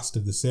Frank a blast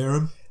of the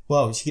serum.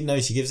 Well, she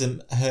gives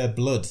him her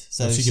blood.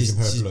 So she's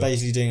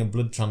basically doing a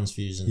blood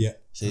transfusion. Yeah.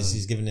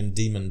 She's giving him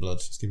demon blood.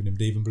 She's giving him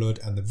demon blood,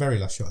 and the very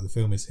last shot of the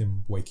film is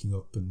him waking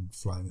up and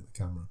flying at the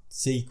camera.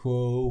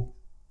 Sequel.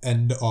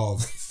 End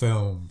of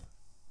film.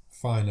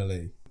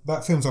 Finally.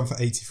 That film's on for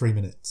 83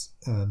 minutes,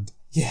 and...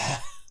 Yeah.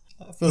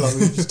 I feel like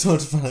we've just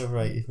talked about it for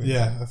 83 minutes.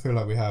 Yeah, I feel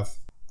like we have.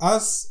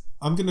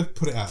 I'm going to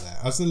put it out there,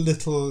 as a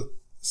little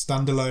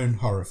standalone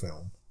horror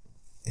film,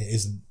 it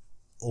isn't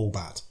all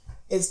bad.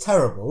 It's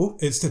terrible.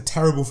 It's a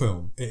terrible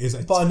film. It is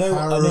a terrible film.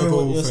 I know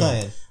what you're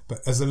saying. But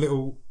as a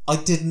little... I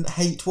didn't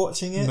hate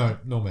watching it. No,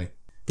 not me.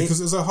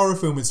 Because as a horror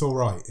film, it's all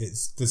right.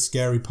 It's the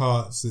scary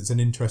parts. It's an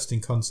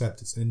interesting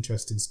concept. It's an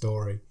interesting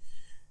story.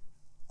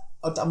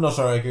 I'm not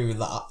sure I agree with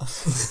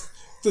that.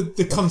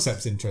 The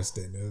concept's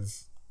interesting.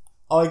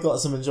 I got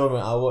some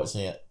enjoyment out of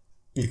watching it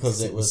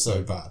because it was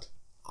so bad.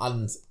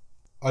 And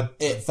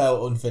it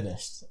felt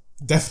unfinished.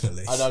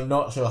 Definitely. And I'm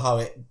not sure how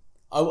it...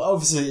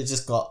 Obviously, it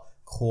just got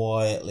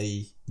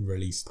quietly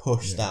released,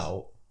 pushed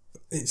out.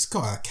 It's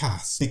got a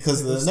cast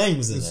because of the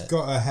names in it. It's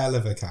got a hell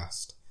of a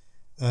cast,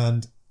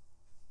 and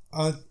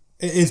it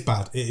is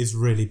bad. It is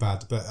really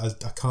bad, but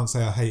I can't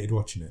say I hated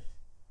watching it.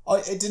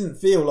 It didn't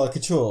feel like a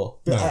chore,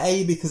 but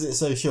no. Because it's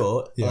so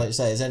short, like you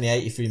say, it's only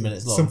 83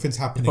 minutes long. Something's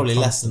happening. Probably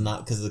less than that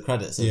because of the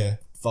credits. Are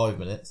 5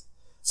 minutes.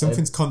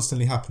 Something's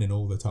constantly happening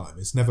all the time.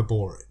 It's never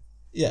boring.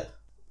 Yeah,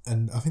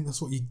 and I think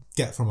that's what you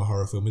get from a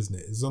horror film, isn't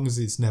it? As long as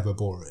it's never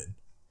boring.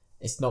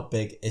 It's not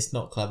big, it's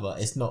not clever,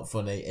 it's not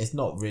funny, it's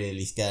not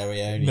really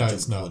scary.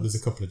 It's not. There's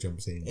a couple of jump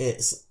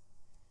scenes.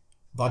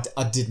 But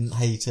I didn't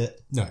hate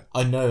it. No.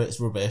 I know it's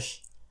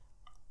rubbish.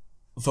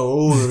 For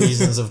all the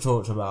reasons I've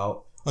talked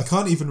about. I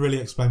can't even really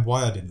explain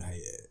why I didn't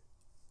hate it.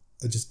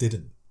 I just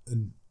didn't.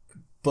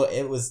 But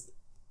it was...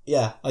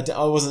 Yeah,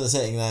 I wasn't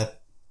sitting there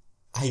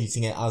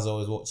hating it as I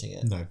was watching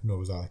it. No, nor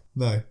was I.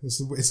 No,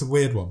 it's a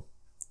weird one.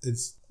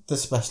 The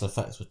special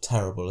effects were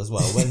terrible as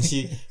well.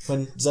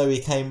 When Zoe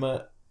came...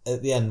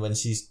 at the end when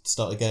she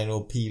started going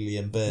all peely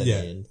and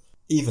burny and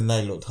even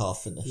they looked half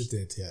finished. It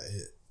did, yeah.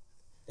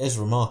 It's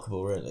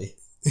remarkable, really.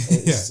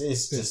 It's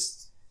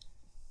just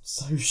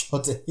so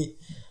shoddy.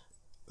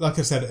 Like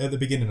I said, at the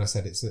beginning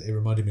it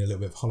reminded me a little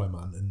bit of Hollow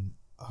Man, and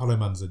Hollow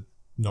Man's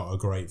not a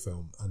great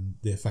film, and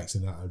the effects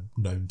in that are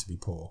known to be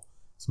poor.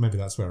 So maybe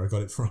that's where I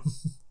got it from.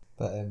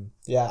 But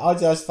I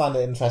just found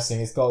it interesting.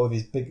 It's got all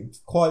these big,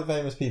 quite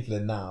famous people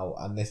in now,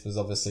 and this was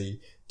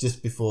obviously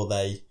just before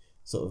they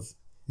sort of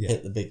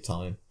hit the big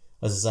time.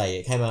 As I say,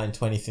 it came out in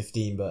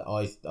 2015, but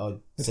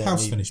it's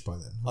house finished by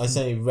then. I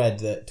certainly read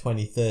that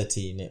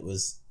 2013 it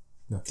was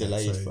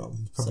delayed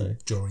from. Probably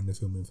during the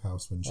filming of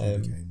House when she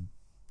became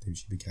who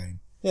she became.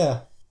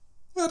 Yeah.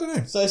 I don't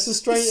know. So it's a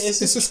strange.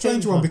 It's a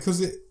strange one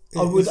because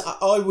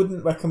I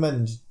wouldn't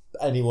recommend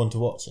anyone to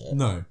watch it.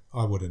 No,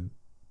 I wouldn't.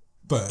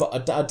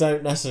 But I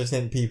don't necessarily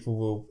think people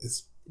will.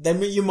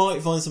 Then you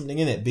might find something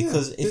in it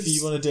because if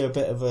you want to do a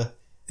bit of a.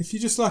 If you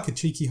just like a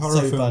cheeky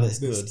horror film, bad it's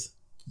good.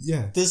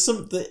 Yeah, there's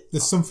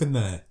something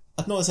there.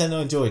 I'm not saying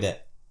I enjoyed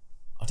it.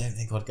 I don't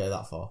think I'd go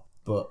that far,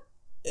 but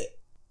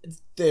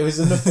there was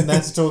nothing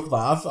there to talk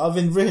about. I've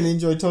been really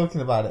enjoyed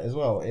talking about it as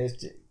well.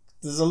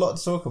 There's a lot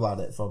to talk about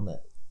it from it.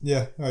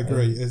 Yeah, I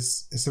agree.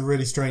 It's a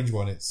really strange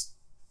one.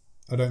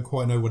 I don't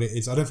quite know what it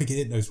is. I don't think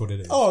it knows what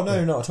it is. Oh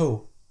no, not at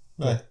all.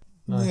 No.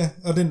 Yeah,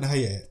 I didn't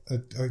hate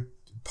it.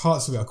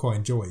 Parts of it I quite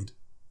enjoyed,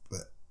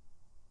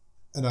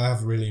 and I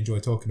have really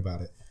enjoyed talking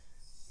about it.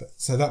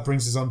 So that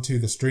brings us on to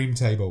the stream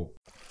table.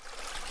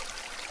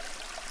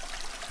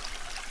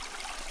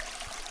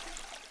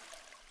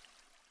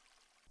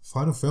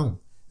 Final film.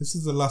 This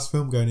is the last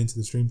film going into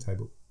the stream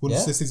table.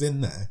 Once this is in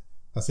there,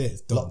 that's it.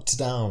 It's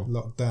done.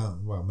 Locked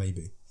down. Well,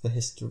 maybe. For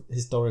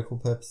historical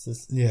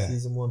purposes. Yeah.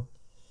 Season 1.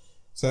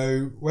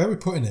 So, where are we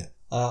putting it?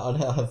 I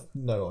have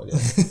no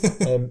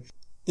idea.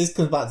 This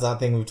comes back to that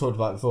thing we've talked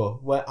about before.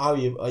 Are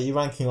you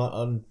ranking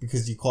on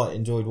because you quite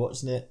enjoyed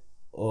watching it,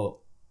 or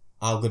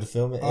how good a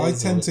film it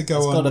is? I tend to go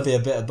on. It's got to be a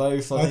bit of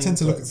both. I tend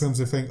to look at films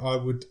and think,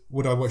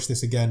 would I watch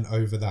this again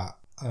over that?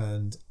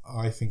 And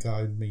I think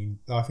that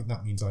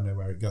means I know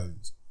where it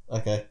goes.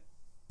 Okay.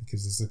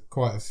 Because there's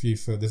quite a few.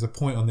 There's a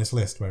point on this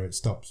list where it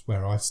stops,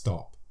 where I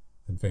stop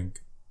and think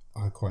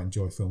I quite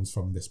enjoy films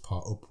from this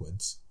part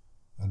upwards,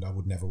 and I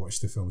would never watch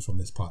the films from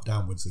this part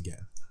downwards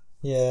again.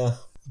 Yeah.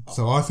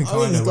 So I think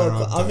I know where I'm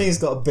going. I think it's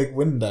got a big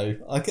window.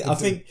 I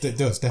think it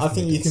does. Definitely I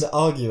think you can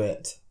argue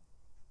it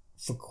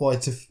for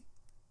quite a.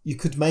 You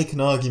could make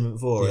an argument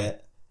for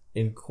it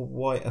in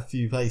quite a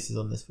few places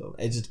on this film.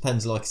 It just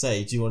depends. Like I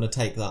say, do you want to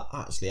take that?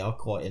 Actually, I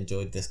quite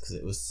enjoyed this because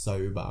it was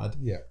so bad.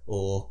 Yeah.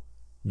 Or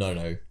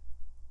no,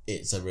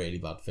 it's a really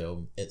bad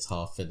film. It's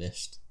half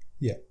finished.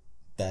 Yeah.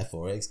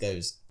 Therefore, it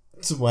goes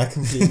somewhere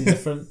completely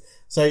different.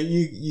 So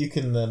you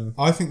can.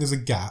 I think there's a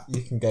gap.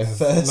 You can go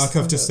first. Like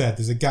I've just said,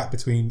 there's a gap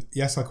between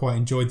yes, I quite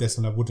enjoyed this,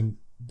 and I wouldn't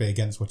be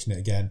against watching it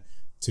again.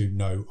 To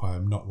no, I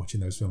am not watching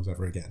those films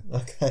ever again.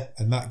 Okay.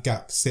 And that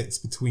gap sits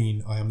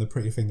between I Am the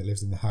Pretty Thing That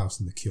Lives in the House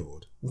and The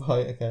Cured.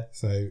 Right. Okay.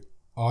 So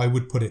I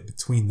would put it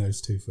between those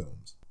two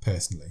films.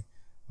 Personally,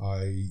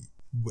 I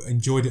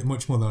enjoyed it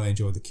much more than I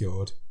enjoyed The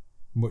Cured,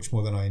 much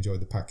more than I enjoyed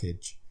The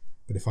Package.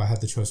 But if I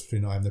had the choice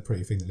between I Am the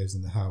Pretty Thing That Lives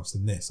in the House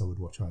and this, I would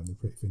watch I Am the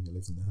Pretty Thing That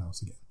Lives in the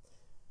House again.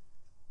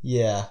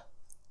 Yeah.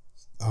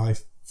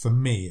 For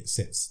me, it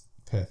sits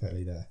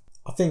perfectly there.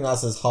 I think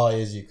that's as high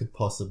as you could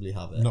possibly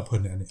have it. I'm not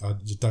putting it any. I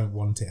just don't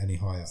want it any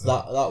higher. So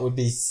that would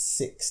be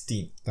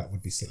 16th. That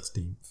would be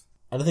 16th.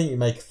 And I think you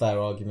make a fair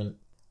argument.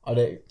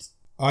 I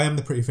Am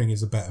the Pretty Thing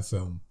is a better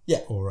film. Yeah.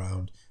 All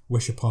round.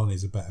 Wish Upon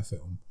is a better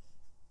film.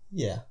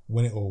 Yeah.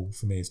 Win It All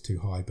for me is too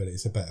high, but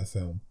it's a better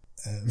film.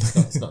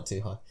 It's not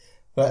too high.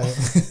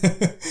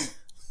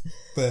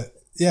 But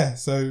yeah,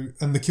 so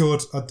and The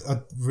Cured, I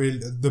really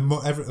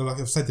like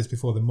I've said this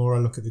before. The more I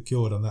look at The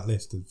Cured on that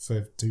list, the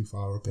further too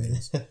far up it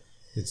is.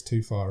 It's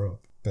too far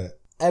up. But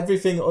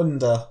everything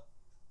under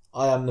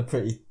I Am the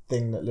Pretty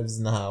Thing That Lives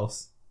in the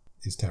House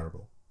is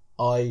terrible.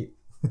 I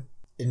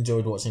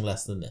enjoyed watching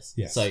less than this.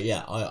 Yes. So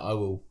yeah, I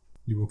will.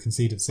 You will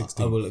concede at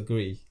 16. I will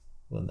agree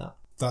on that.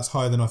 That's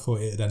higher than I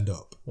thought it'd end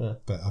up. Yeah.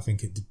 But I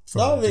think it.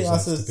 I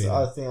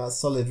think that's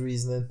solid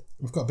reasoning.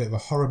 We've got a bit of a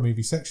horror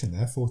movie section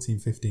there. 14,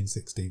 15,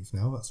 16th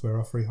now. That's where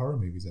our 3 horror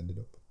movies ended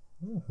up.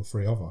 Or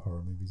 3 of our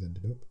horror movies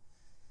ended up.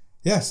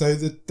 Yeah, so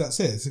that's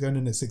it. It's going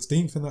in at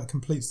 16th, and that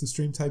completes the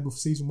stream table for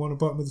season 1 of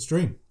Bottom of the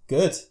Stream.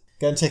 Good.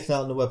 Go and check it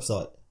out on the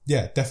website.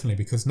 Yeah, definitely,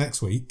 because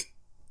next week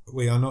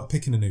we are not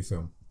picking a new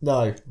film.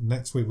 No.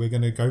 Next week we're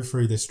going to go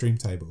through this stream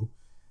table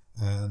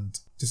and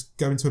just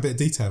go into a bit of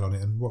detail on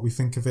it and what we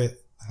think of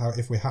it,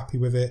 if we're happy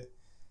with it,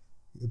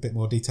 a bit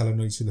more detail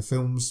on each of the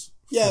films.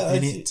 Yeah,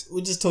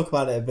 we'll just talk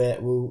about it a bit.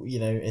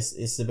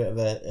 It's a bit of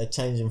a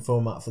change in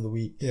format for the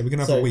week. Yeah, we're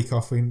going to have a week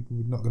off. We're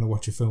not going to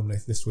watch a film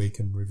this week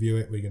and review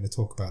it. We're going to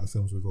talk about the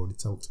films we've already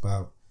talked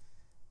about.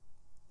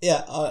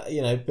 Yeah,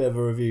 bit of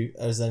a review.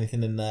 Is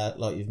anything in there,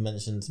 like you've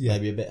mentioned,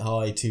 maybe a bit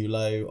high, too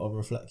low on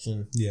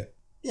reflection? Yeah.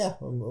 Yeah,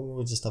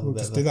 we'll just have a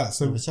bit of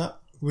a chat.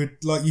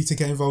 We'd like you to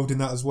get involved in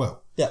that as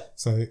well. Yeah.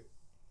 So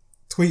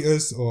tweet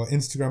us or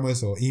Instagram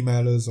us or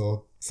email us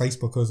or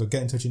Facebook us or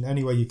get in touch in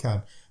any way you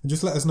can and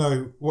just let us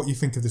know what you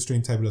think of the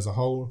stream table as a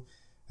whole,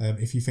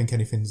 if you think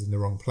anything's in the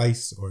wrong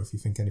place or if you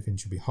think anything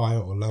should be higher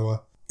or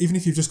lower, even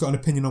if you've just got an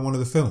opinion on one of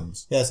the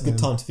films. Yeah, it's a good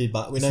time to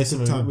feedback. We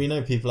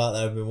know people out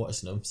there have been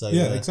watching them, so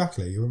yeah,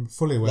 exactly. You're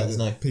fully aware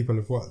that people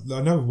have watched.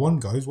 I know one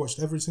guy who's watched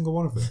every single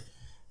one of them.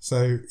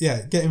 So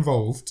yeah, get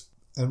involved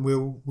and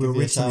we'll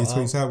read some of your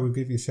tweets out. We'll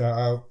give you a shout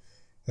out,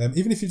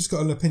 even if you've just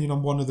got an opinion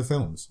on one of the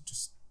films,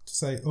 just to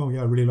say, oh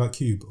yeah, I really like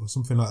Cube or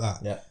something like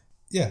that.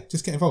 Yeah,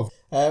 just get involved.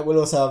 We'll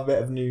also have a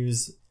bit of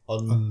news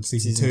on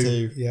season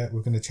 2. Yeah,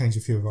 we're going to change a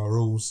few of our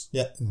rules.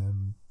 Yeah.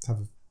 Have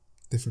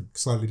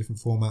slightly different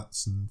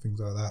formats and things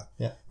like that.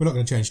 Yeah. We're not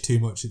going to change too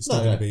much. It's still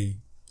No, going to be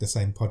the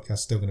same podcast.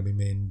 Still going to be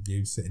me and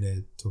you sitting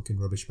here talking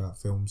rubbish about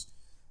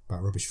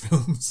rubbish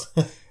films.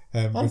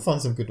 I'll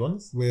find some good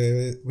ones.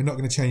 We're not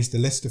going to change the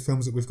list of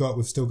films that we've got.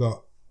 We've still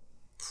got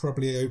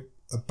probably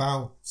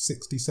about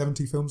 60,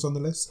 70 films on the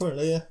list.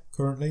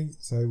 Currently.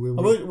 So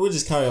we'll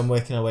just carry on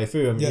working our way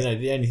through them. Yeah. You know,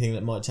 the only thing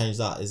that might change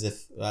that is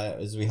if,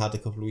 as we had a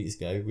couple of weeks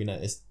ago, we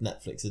noticed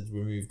Netflix had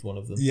removed one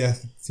of them. Yeah.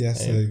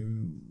 So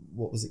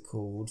what was it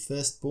called?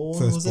 Firstborn,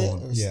 was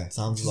Firstborn, it? yeah.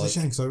 Sounds Which is like a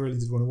shame because I really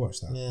did want to watch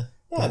that. Yeah.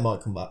 Yeah, it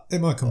might come back.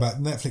 It might come back.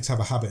 Netflix have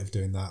a habit of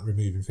doing that,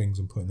 removing things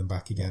and putting them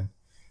back again.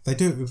 They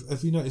do it with,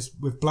 have you noticed,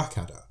 with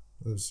Blackadder?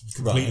 It's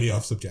completely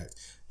off subject.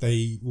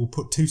 They will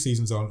put 2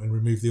 seasons on and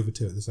remove the other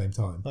 2 at the same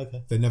time.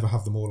 Okay. They never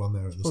have them all on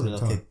there at the same time.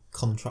 Probably like a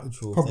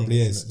contractual Probably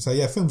thing, is. So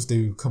yeah, films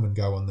do come and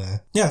go on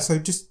there. Yeah, so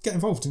just get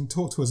involved and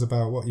talk to us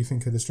about what you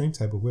think of the stream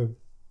table. We're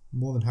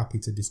more than happy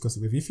to discuss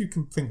it with you. If you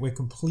can think we're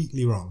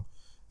completely wrong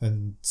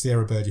and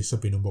Sierra Burgess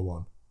should be number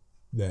 1,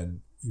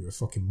 then you're a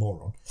fucking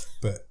moron.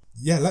 But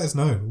yeah, let us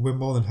know. We're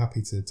more than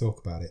happy to talk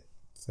about it.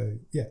 So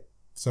yeah.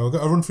 So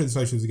I'll run through the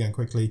socials again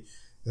quickly.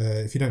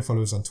 If you don't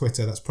follow us on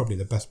Twitter, that's probably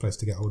the best place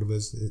to get hold of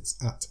us.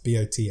 It's at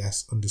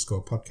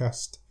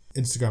BOTS_podcast.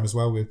 Instagram as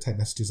well, we'll take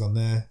messages on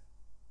there.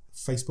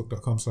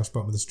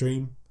 Facebook.com/bottom of the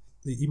stream.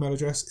 The email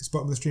address is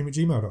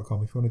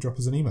bottomofthestream@gmail.com if you want to drop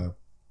us an email.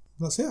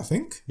 That's it, I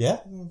think. Yeah,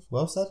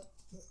 well said.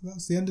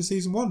 That's the end of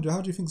season 1. How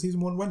do you think season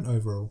 1 went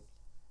overall?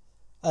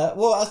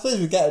 Well, I suppose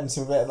we'll get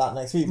into a bit of that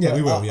next week. Yeah,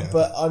 we will, yeah.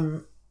 But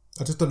I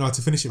just don't know how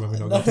to finish it when we're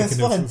not going to pick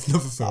another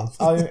film.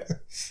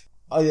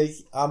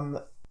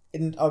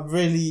 I'm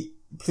really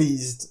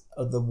pleased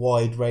at the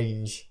wide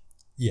range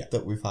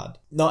that we've had.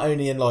 Not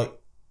only in like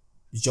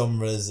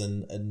genres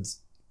and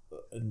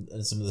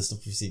some of the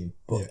stuff we've seen,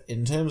 but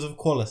in terms of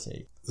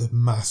quality. The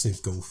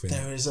massive golf in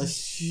there is a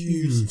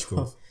huge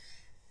golf.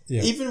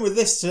 Yeah. Even with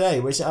this today,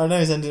 which I know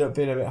has ended up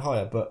being a bit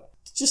higher, but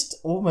just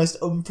almost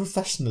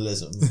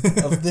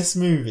unprofessionalism of this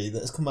movie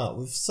that's come out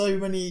with so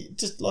many,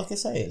 just like I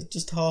say, it's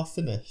just half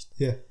finished.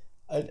 Yeah.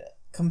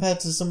 Compared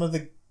to some of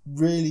the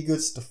really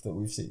good stuff that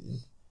we've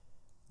seen.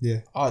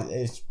 Yeah.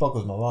 It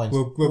boggles my mind.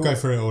 We'll go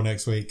through it all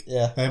next week.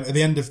 Yeah. At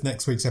the end of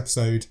next week's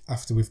episode,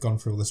 after we've gone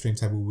through all the stream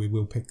table, we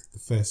will pick the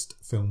first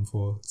film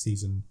for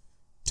season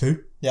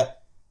 2. Yeah.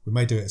 We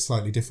may do it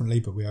slightly differently,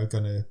 but we are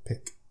going to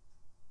pick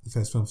the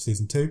first film for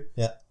season 2.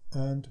 Yeah.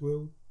 And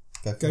we'll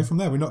go from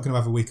there. We're not going to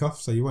have a week off,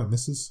 so you won't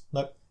miss us.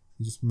 Nope.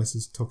 You just miss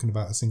us talking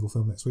about a single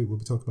film next week. We'll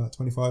be talking about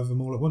 25 of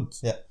them all at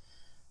once. Yeah.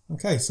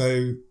 Okay,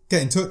 so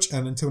get in touch,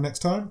 and until next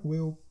time,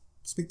 we'll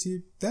speak to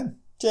you then.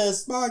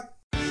 Cheers. Bye.